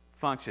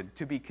function,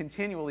 to be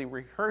continually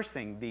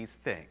rehearsing these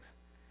things.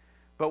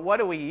 But what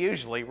do we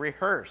usually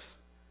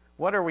rehearse?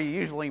 What are we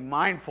usually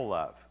mindful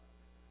of?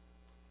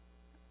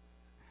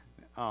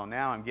 Oh,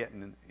 now I'm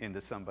getting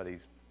into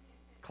somebody's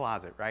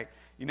closet, right?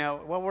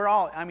 Well, we're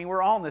all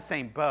in the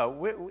same boat.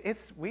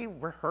 We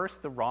rehearse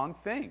the wrong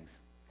things.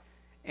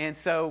 And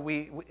so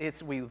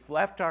we've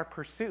left our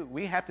pursuit.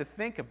 We have to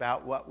think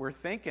about what we're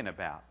thinking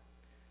about.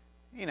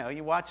 You know,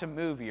 you watch a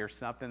movie or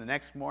something. The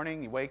next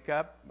morning you wake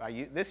up.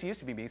 This used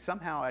to be me.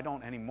 Somehow I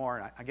don't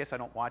anymore. I guess I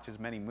don't watch as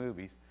many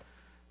movies.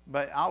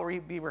 But I'll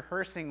be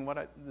rehearsing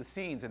the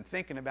scenes and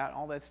thinking about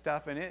all that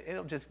stuff, and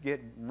it'll just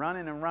get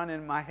running and running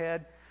in my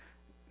head.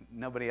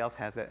 Nobody else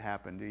has that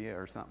happen, do you,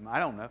 or something? I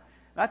don't know.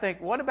 I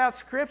think, what about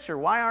Scripture?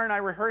 Why aren't I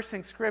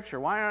rehearsing Scripture?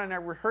 Why aren't I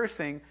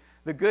rehearsing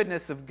the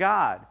goodness of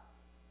God?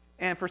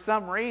 And for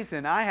some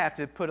reason, I have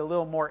to put a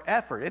little more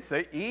effort. It's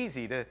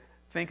easy to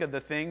think of the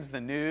things,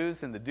 the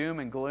news and the doom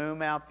and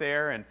gloom out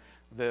there and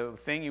the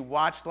thing you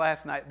watched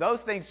last night.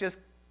 Those things just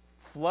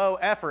flow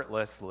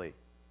effortlessly.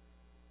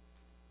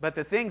 But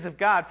the things of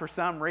God, for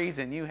some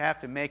reason, you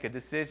have to make a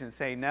decision and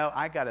say, no,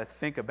 I got to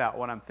think about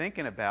what I'm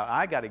thinking about.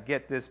 I got to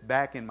get this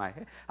back in my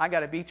head. I got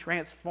to be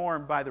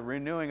transformed by the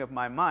renewing of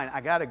my mind.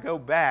 I got to go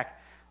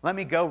back. Let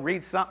me go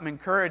read something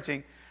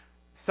encouraging,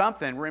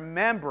 something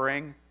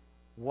remembering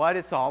what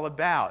it's all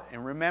about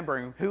and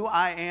remembering who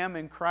I am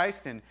in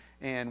Christ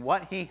and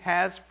what He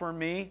has for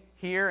me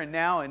here and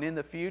now and in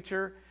the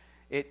future.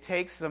 It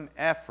takes some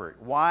effort.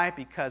 Why?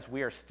 Because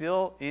we are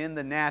still in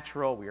the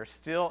natural. We are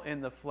still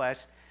in the flesh.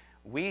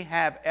 We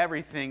have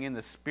everything in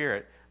the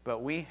Spirit,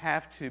 but we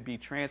have to be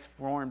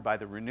transformed by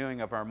the renewing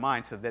of our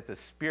mind so that the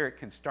Spirit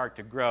can start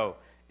to grow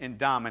and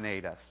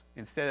dominate us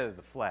instead of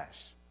the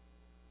flesh.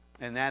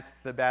 And that's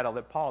the battle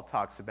that Paul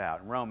talks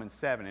about in Romans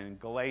 7 and in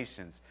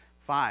Galatians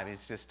 5.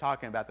 He's just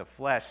talking about the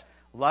flesh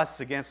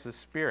lusts against the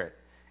Spirit.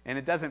 And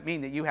it doesn't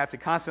mean that you have to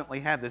constantly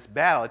have this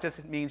battle. It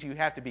just means you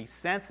have to be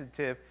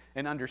sensitive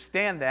and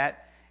understand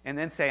that and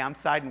then say, I'm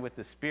siding with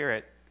the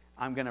Spirit.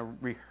 I'm going to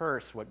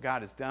rehearse what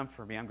God has done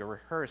for me. I'm going to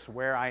rehearse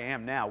where I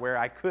am now, where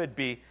I could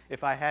be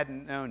if I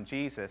hadn't known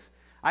Jesus.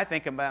 I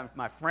think about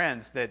my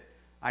friends that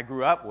I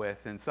grew up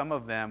with, and some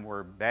of them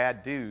were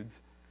bad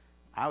dudes.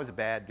 I was a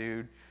bad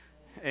dude.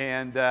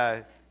 And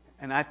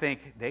I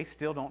think they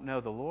still don't know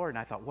the Lord. And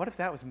I thought, what if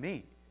that was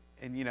me?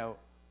 And, you know,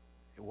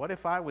 what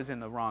if I was in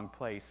the wrong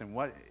place? And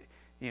what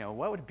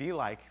would it be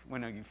like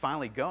when you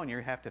finally go and you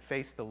have to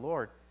face the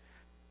Lord?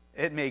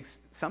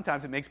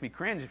 Sometimes it makes me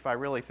cringe if I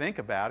really think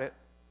about it.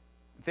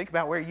 Think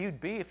about where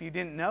you'd be if you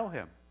didn't know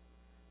Him.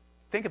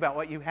 Think about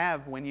what you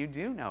have when you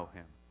do know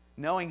Him.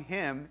 Knowing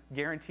Him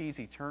guarantees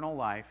eternal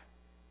life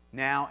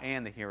now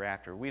and the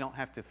hereafter. We don't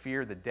have to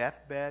fear the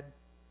deathbed.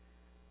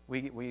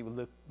 We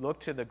look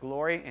to the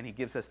glory, and He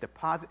gives us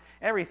deposit.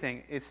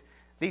 Everything is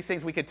these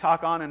things we could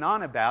talk on and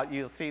on about.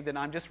 You'll see that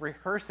I'm just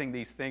rehearsing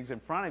these things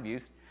in front of you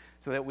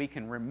so that we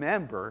can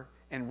remember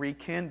and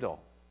rekindle.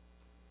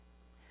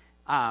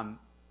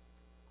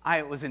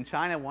 I was in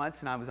China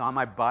once, and I was on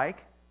my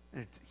bike.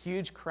 There's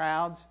huge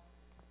crowds,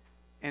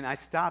 and I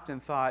stopped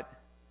and thought,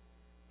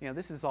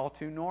 this is all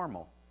too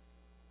normal.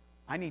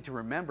 I need to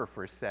remember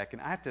for a second.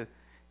 I have to,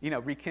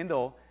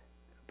 rekindle.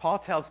 Paul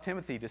tells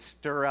Timothy to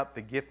stir up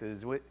the gift that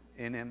is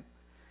in him,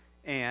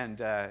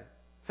 and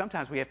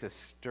sometimes we have to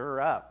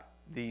stir up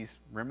these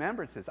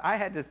remembrances. I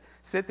had to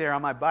sit there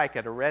on my bike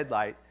at a red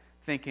light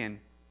thinking,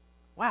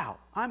 wow,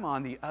 I'm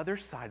on the other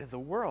side of the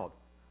world.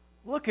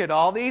 Look at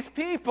all these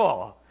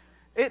people.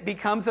 It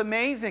becomes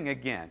amazing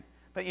again.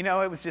 But,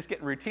 it was just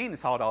getting routine. I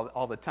saw it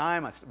all the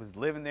time. I was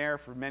living there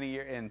for many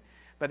years.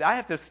 But I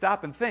have to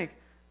stop and think,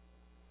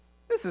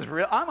 this is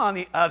real. I'm on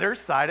the other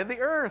side of the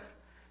earth.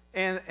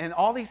 And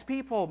all these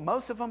people,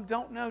 most of them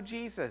don't know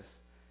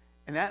Jesus.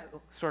 And that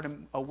sort of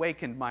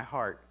awakened my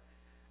heart.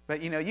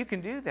 But, you can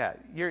do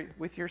that.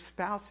 With your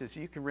spouses,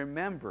 you can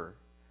remember.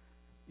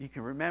 You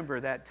can remember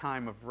that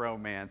time of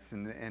romance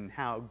and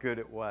how good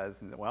it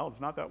was. And, well, it's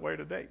not that way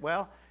today.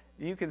 Well,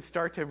 you can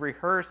start to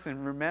rehearse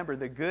and remember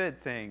the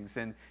good things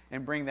and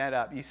bring that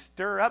up. You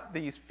stir up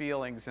these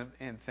feelings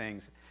and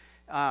things.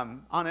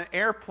 On an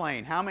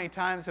airplane, how many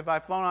times have I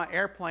flown on an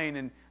airplane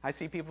and I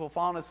see people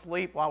falling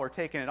asleep while we're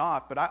taking it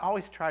off? But I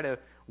always try to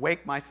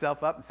wake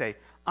myself up and say,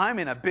 I'm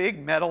in a big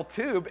metal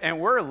tube and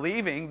we're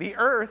leaving the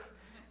earth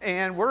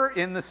and we're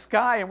in the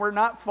sky and we're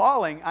not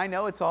falling. I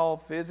know it's all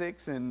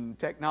physics and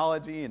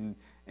technology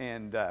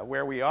and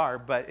where we are,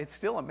 but it's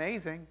still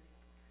amazing.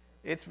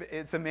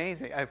 It's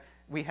amazing.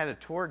 We had a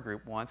tour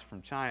group once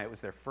from China. It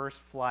was their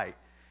first flight.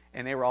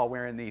 And they were all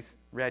wearing these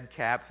red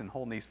caps and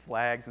holding these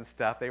flags and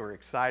stuff. They were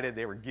excited.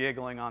 They were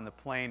giggling on the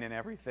plane and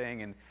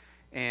everything.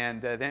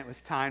 And then it was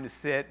time to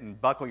sit and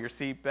buckle your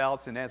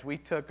seatbelts. And as we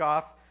took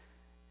off,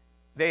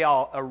 they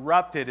all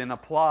erupted in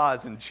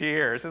applause and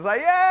cheers. It's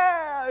like,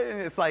 yeah! And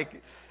it's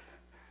like,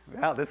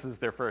 well, this was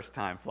their first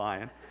time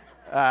flying.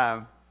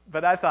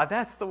 But I thought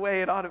that's the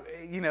way it ought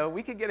to,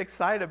 we could get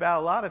excited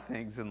about a lot of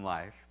things in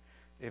life.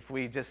 If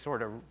we just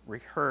sort of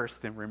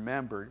rehearsed and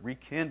remembered,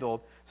 rekindled,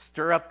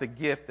 stir up the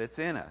gift that's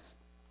in us.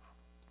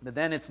 But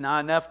then it's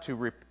not enough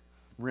to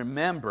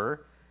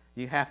remember.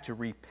 You have to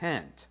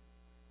repent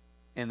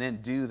and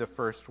then do the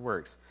first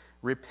works.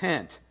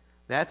 Repent.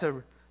 That's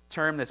a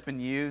term that's been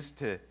used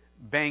to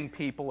bang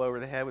people over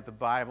the head with the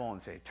Bible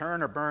and say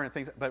turn or burn and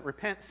things. But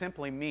repent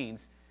simply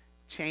means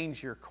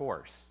change your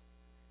course.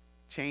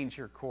 Change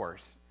your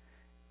course.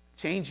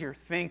 Change your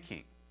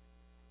thinking.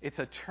 It's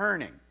a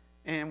turning.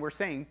 And we're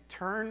saying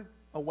turn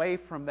away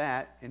from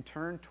that and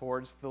turn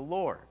towards the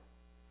Lord.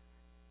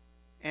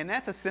 And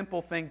that's a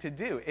simple thing to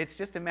do. It's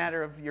just a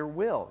matter of your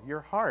will,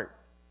 your heart.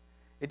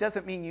 It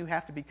doesn't mean you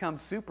have to become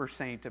super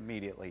saint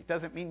immediately. It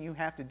doesn't mean you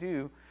have to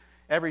do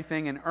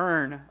everything and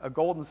earn a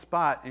golden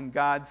spot in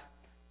God's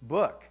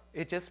book.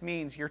 It just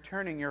means you're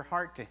turning your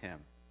heart to Him.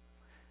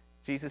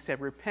 Jesus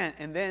said, repent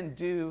and then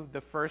do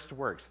the first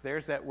works.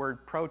 There's that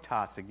word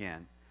protos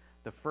again.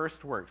 The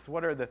first works.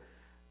 What are the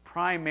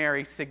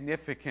primary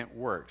significant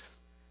works?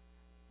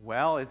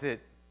 Well, is it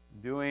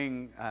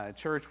doing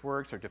church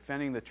works or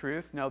defending the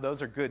truth? No,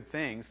 those are good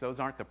things. Those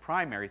aren't the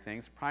primary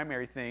things.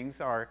 Primary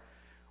things are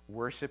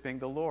worshiping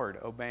the Lord,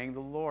 obeying the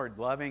Lord,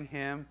 loving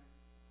Him,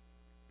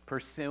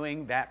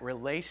 pursuing that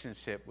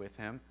relationship with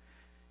Him.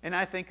 And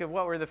I think of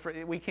what were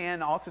we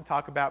can also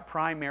talk about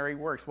primary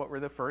works. What were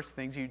the first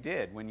things you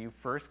did when you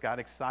first got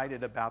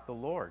excited about the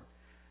Lord?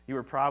 You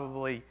were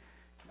probably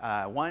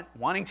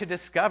wanting to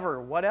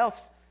discover, what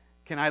else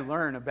can I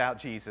learn about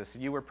Jesus?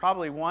 You were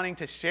probably wanting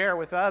to share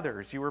with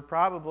others. You were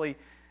probably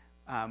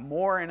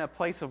more in a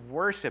place of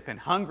worship and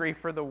hungry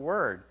for the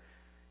Word.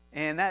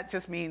 And that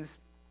just means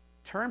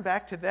turn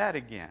back to that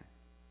again.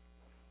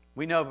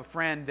 We know of a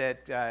friend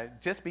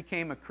that just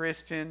became a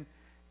Christian,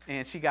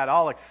 and she got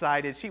all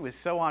excited. She was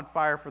so on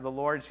fire for the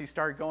Lord. She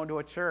started going to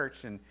a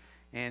church,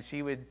 and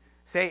she would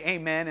say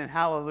amen and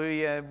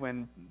hallelujah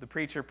when the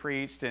preacher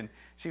preached, and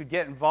she would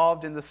get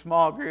involved in the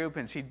small group,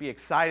 and she'd be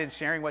excited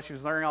sharing what she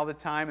was learning all the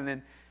time. And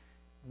then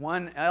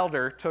one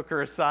elder took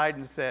her aside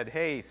and said,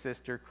 hey,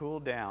 sister, cool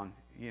down.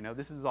 You know,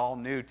 this is all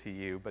new to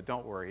you, but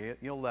don't worry,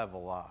 you'll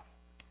level off.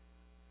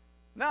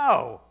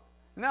 No,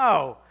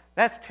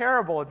 that's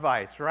terrible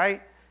advice,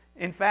 right?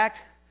 In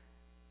fact,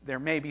 there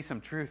may be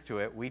some truth to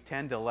it. We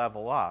tend to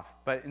level off.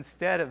 But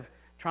instead of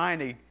trying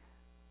to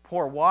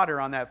pour water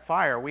on that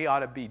fire, we ought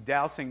to be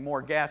dousing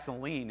more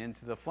gasoline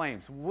into the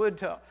flames. Would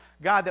to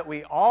God that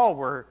we all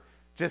were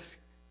just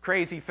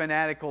crazy,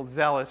 fanatical,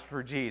 zealous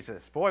for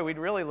Jesus. Boy, we'd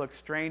really look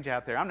strange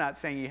out there. I'm not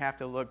saying you have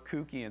to look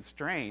kooky and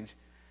strange,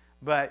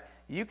 but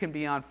you can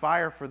be on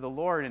fire for the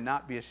Lord and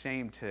not be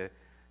ashamed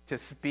to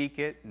speak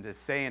it and to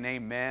say an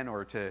amen,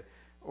 or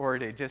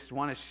to just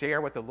want to share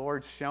what the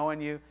Lord's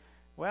showing you.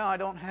 Well, I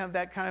don't have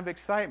that kind of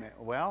excitement.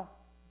 Well,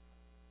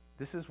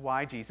 this is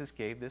why Jesus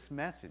gave this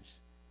message.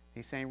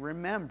 He's saying,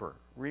 remember,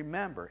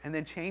 and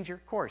then change your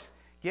course.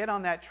 Get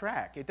on that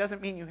track. It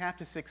doesn't mean you have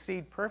to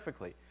succeed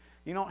perfectly.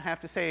 You don't have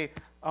to say,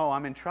 oh,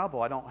 I'm in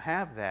trouble, I don't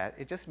have that.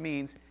 It just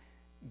means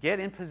get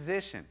in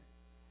position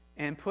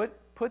and put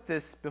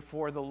this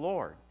before the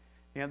Lord.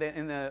 You know,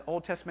 in the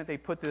Old Testament, they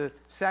put the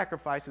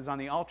sacrifices on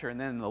the altar, and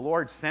then the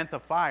Lord sent the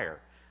fire.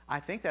 I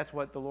think that's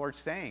what the Lord's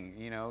saying.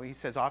 You know, He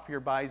says, offer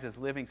your bodies as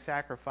living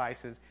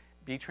sacrifices,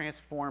 be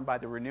transformed by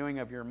the renewing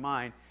of your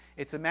mind.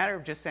 It's a matter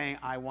of just saying,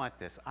 I want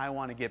this. I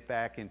want to get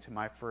back into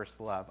my first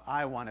love.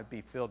 I want to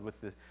be filled with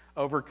the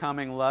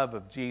overcoming love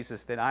of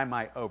Jesus that I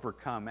might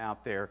overcome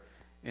out there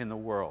in the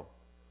world.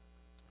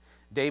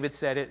 David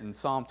said it in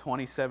Psalm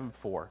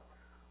 27:4.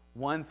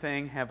 One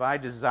thing have I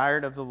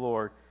desired of the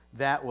Lord,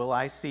 that will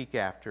I seek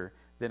after,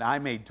 that I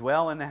may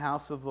dwell in the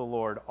house of the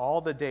Lord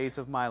all the days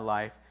of my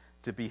life,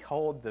 to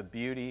behold the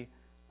beauty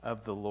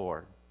of the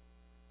Lord.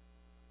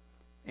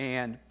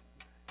 And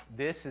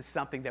this is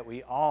something that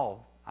we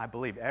all, I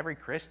believe every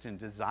Christian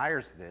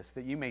desires this,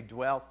 that you may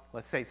dwell,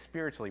 let's say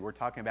spiritually, we're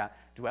talking about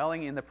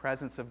dwelling in the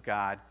presence of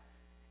God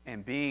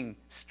and being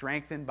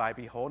strengthened by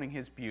beholding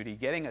His beauty,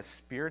 getting a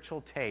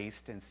spiritual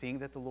taste and seeing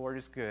that the Lord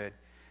is good.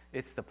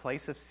 It's the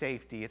place of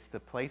safety. It's the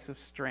place of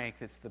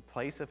strength. It's the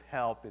place of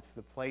help. It's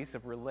the place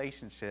of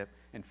relationship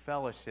and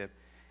fellowship.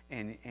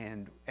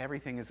 And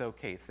everything is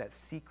okay. It's that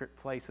secret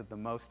place of the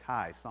Most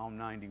High, Psalm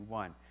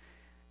 91.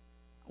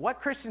 What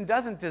Christian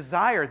doesn't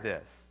desire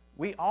this?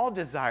 We all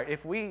desire.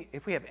 If we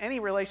have any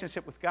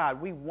relationship with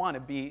God, we want to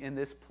be in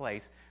this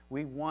place.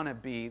 We want to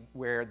be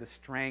where the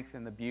strength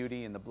and the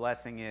beauty and the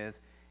blessing is,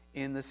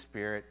 in the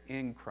Spirit,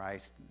 in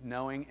Christ,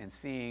 knowing and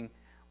seeing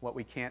what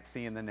we can't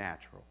see in the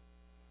natural.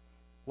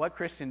 What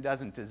Christian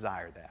doesn't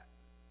desire that?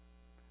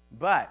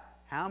 But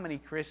how many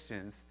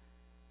Christians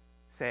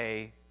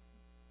say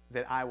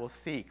that I will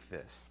seek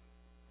this?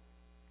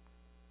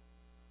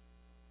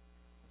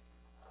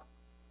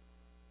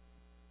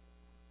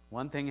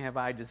 One thing have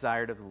I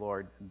desired of the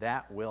Lord,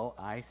 that will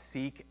I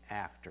seek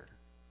after.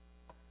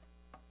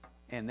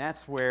 And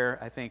that's where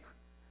I think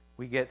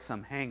we get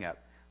some hang-up.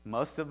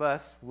 Most of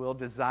us will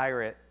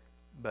desire it,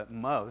 but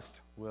most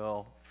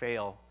will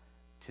fail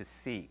to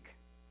seek.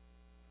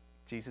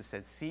 Jesus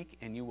said, seek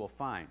and you will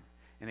find.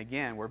 And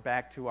again, we're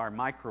back to our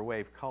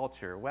microwave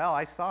culture. Well,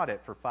 I sought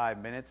it for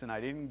 5 minutes and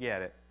I didn't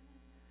get it.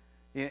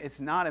 It's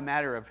not a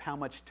matter of how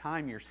much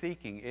time you're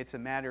seeking. It's a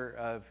matter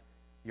of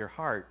your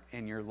heart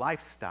and your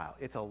lifestyle.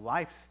 It's a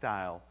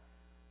lifestyle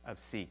of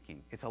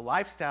seeking. It's a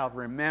lifestyle of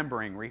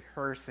remembering,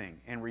 rehearsing,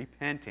 and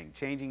repenting,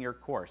 changing your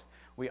course.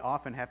 We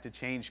often have to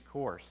change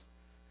course.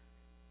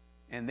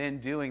 And then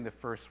doing the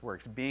first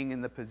works, being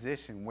in the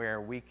position where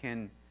we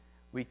can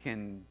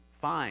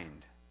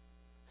find.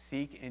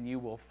 Seek and you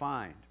will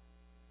find.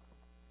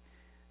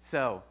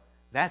 So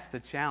that's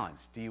the challenge.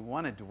 Do you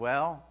want to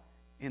dwell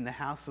in the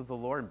house of the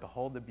Lord and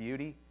behold the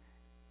beauty?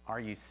 Are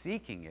you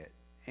seeking it?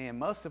 And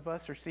most of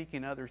us are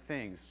seeking other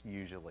things,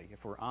 usually,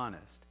 if we're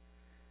honest.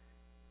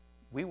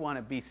 We want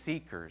to be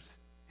seekers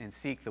and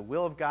seek the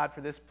will of God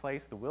for this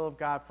place, the will of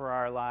God for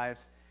our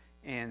lives,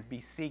 and be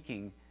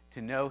seeking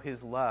to know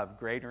His love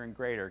greater and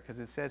greater,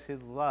 because it says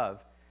His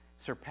love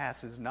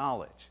surpasses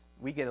knowledge.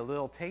 We get a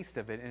little taste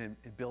of it, and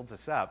it builds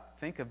us up.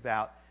 Think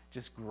about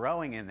just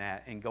growing in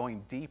that and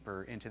going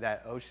deeper into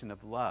that ocean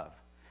of love.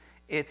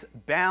 It's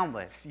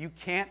boundless. You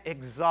can't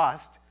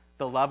exhaust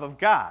the love of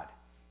God,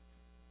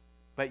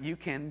 but you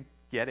can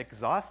get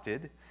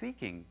exhausted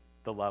seeking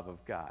the love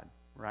of God,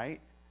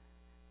 right?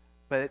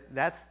 But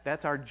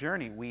that's our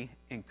journey. We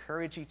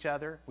encourage each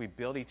other. We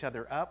build each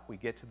other up. We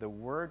get to the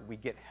Word. We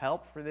get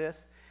help for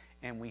this.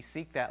 And we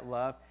seek that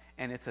love.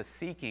 And it's a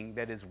seeking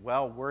that is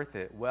well worth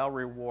it, well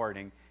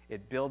rewarding.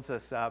 It builds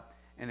us up,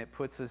 and it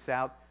puts us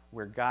out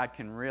where God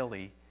can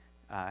really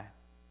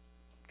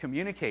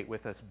communicate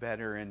with us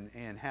better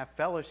and have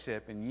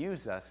fellowship and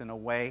use us in a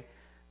way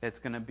that's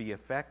going to be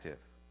effective.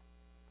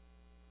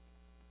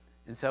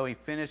 And so he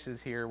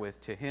finishes here with,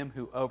 to him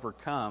who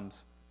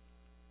overcomes,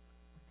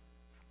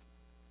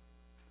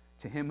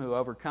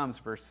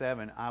 verse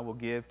 7, I will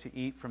give to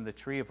eat from the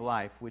tree of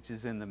life, which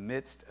is in the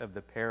midst of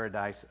the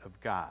paradise of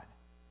God.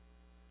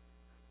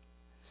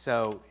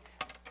 So,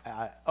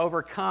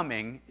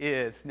 overcoming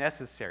is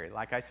necessary.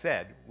 Like I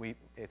said,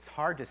 it's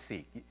hard to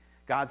seek.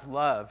 God's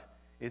love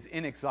is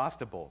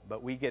inexhaustible,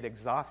 but we get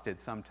exhausted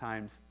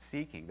sometimes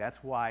seeking.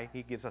 That's why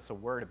he gives us a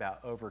word about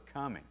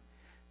overcoming.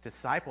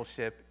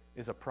 Discipleship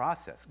is a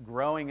process.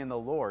 Growing in the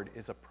Lord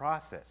is a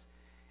process.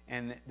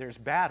 And there's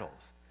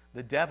battles.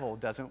 The devil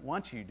doesn't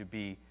want you to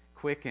be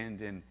quickened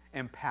and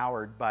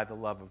empowered by the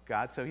love of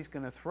God, so he's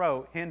going to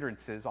throw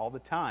hindrances all the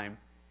time,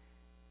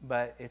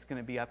 but it's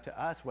going to be up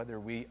to us whether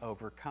we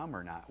overcome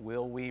or not.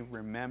 Will we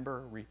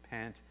remember,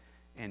 repent,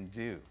 and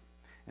do?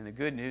 And the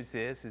good news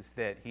is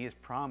that he has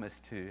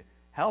promised to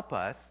help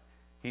us.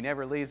 He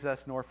never leaves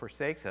us nor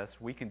forsakes us.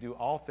 We can do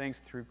all things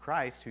through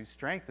Christ who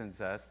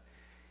strengthens us.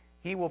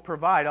 He will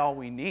provide all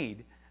we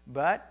need,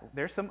 but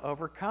there's some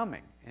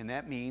overcoming, and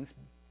that means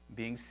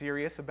being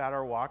serious about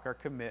our walk, our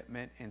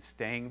commitment, and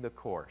staying the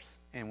course.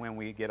 And when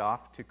we get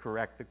off, to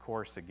correct the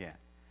course again.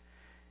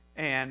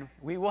 And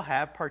we will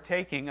have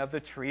partaking of the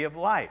tree of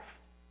life.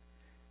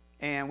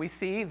 And we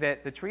see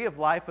that the tree of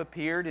life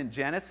appeared in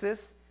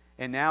Genesis,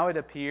 and now it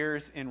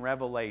appears in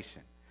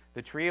Revelation.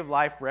 The tree of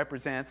life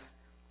represents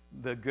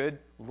the good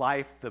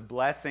life, the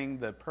blessing,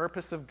 the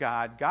purpose of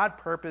God. God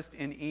purposed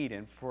in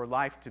Eden for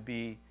life to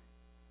be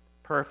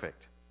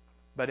perfect,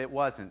 but it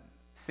wasn't.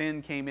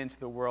 Sin came into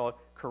the world,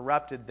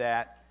 corrupted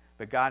that,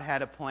 but God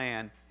had a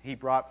plan. He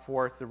brought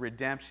forth the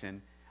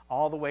redemption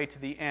all the way to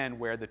the end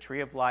where the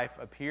tree of life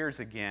appears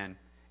again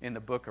in the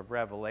book of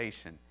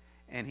Revelation.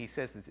 And he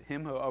says that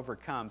him who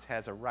overcomes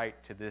has a right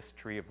to this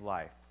tree of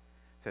life.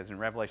 It says in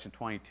Revelation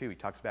 22, he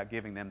talks about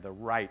giving them the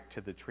right to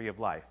the tree of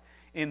life.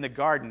 In the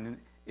garden,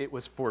 it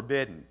was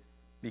forbidden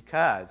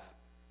because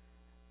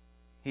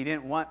he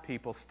didn't want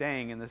people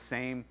staying in the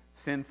same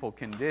sinful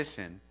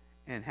condition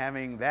and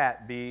having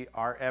that be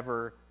our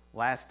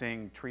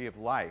everlasting tree of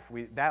life.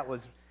 That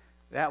was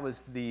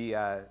the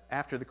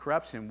after the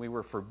corruption, we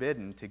were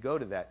forbidden to go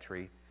to that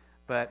tree.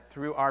 But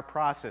through our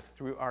process,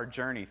 through our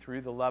journey,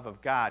 through the love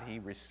of God, he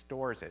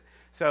restores it.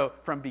 So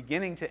from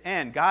beginning to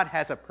end, God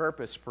has a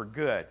purpose for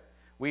good.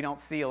 We don't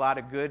see a lot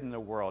of good in the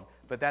world,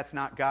 but that's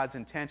not God's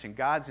intention.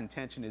 God's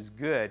intention is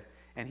good,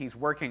 and he's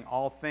working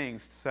all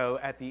things. So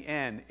at the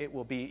end, it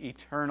will be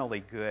eternally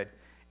good,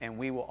 and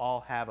we will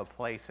all have a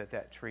place at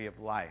that tree of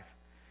life.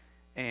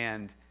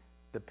 And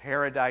the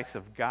paradise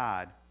of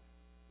God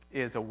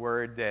is a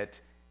word that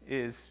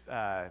is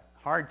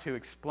hard to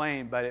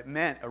explain, but it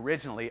meant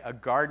originally a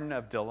garden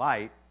of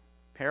delight,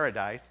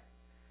 paradise,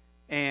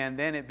 and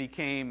then it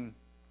became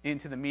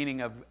into the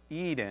meaning of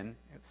Eden.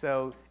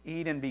 So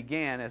Eden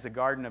began as a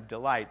garden of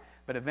delight,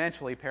 but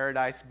eventually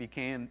paradise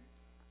became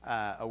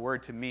a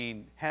word to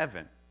mean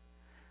heaven.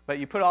 But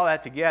you put all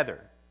that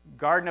together,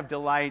 garden of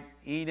delight,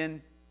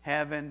 Eden,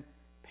 heaven,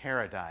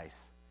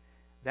 paradise.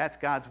 That's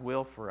God's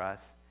will for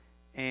us.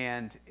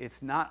 And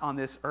it's not on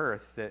this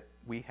earth that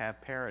we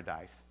have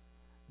paradise.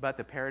 But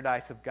the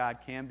paradise of God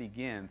can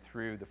begin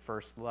through the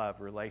first love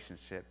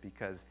relationship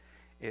because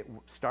it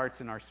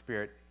starts in our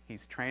spirit.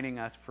 He's training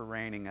us for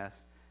reigning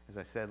us, as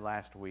I said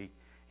last week.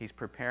 He's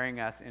preparing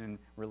us in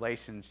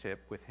relationship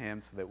with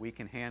him so that we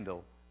can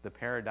handle the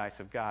paradise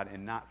of God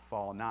and not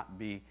fall, not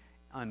be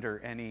under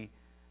any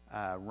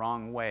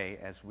wrong way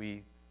as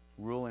we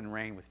rule and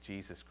reign with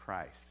Jesus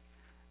Christ.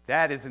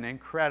 That is an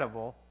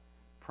incredible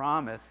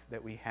promise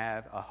that we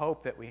have, a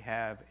hope that we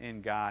have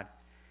in God,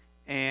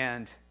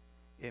 and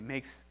it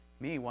makes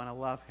me want to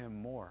love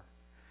him more.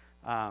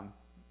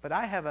 But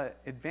I have an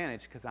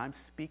advantage because I'm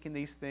speaking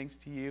these things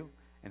to you,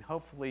 and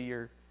hopefully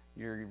you're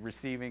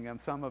receiving them.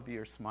 Some of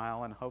you are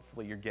smiling.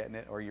 Hopefully you're getting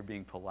it, or you're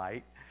being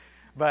polite.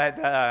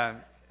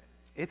 But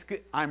it's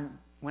good.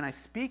 When I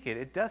speak it,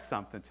 it does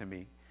something to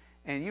me.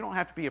 And you don't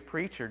have to be a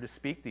preacher to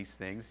speak these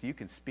things. You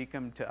can speak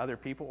them to other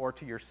people or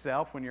to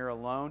yourself when you're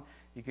alone.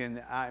 You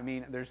can,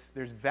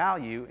 there's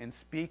value in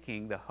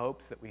speaking the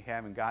hopes that we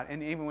have in God.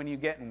 And even when you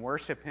get and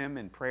worship Him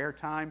in prayer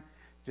time,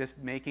 just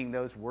making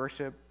those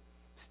worship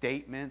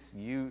statements,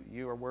 you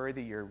are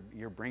worthy,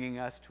 you're bringing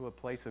us to a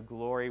place of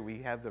glory.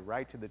 We have the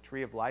right to the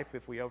tree of life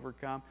if we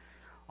overcome.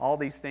 All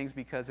these things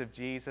because of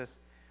Jesus.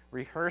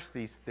 Rehearse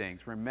these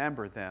things.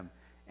 Remember them.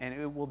 And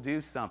it will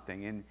do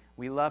something. And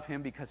we love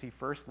Him because He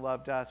first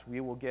loved us. We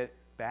will get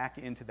back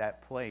into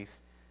that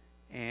place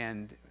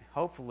and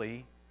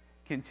hopefully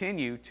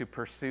continue to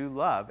pursue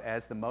love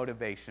as the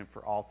motivation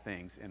for all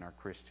things in our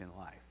Christian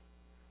life.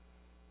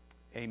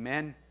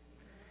 Amen.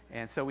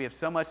 And so we have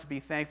so much to be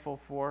thankful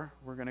for.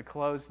 We're going to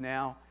close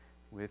now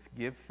with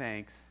give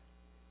thanks,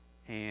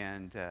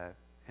 and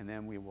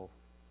then we will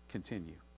continue.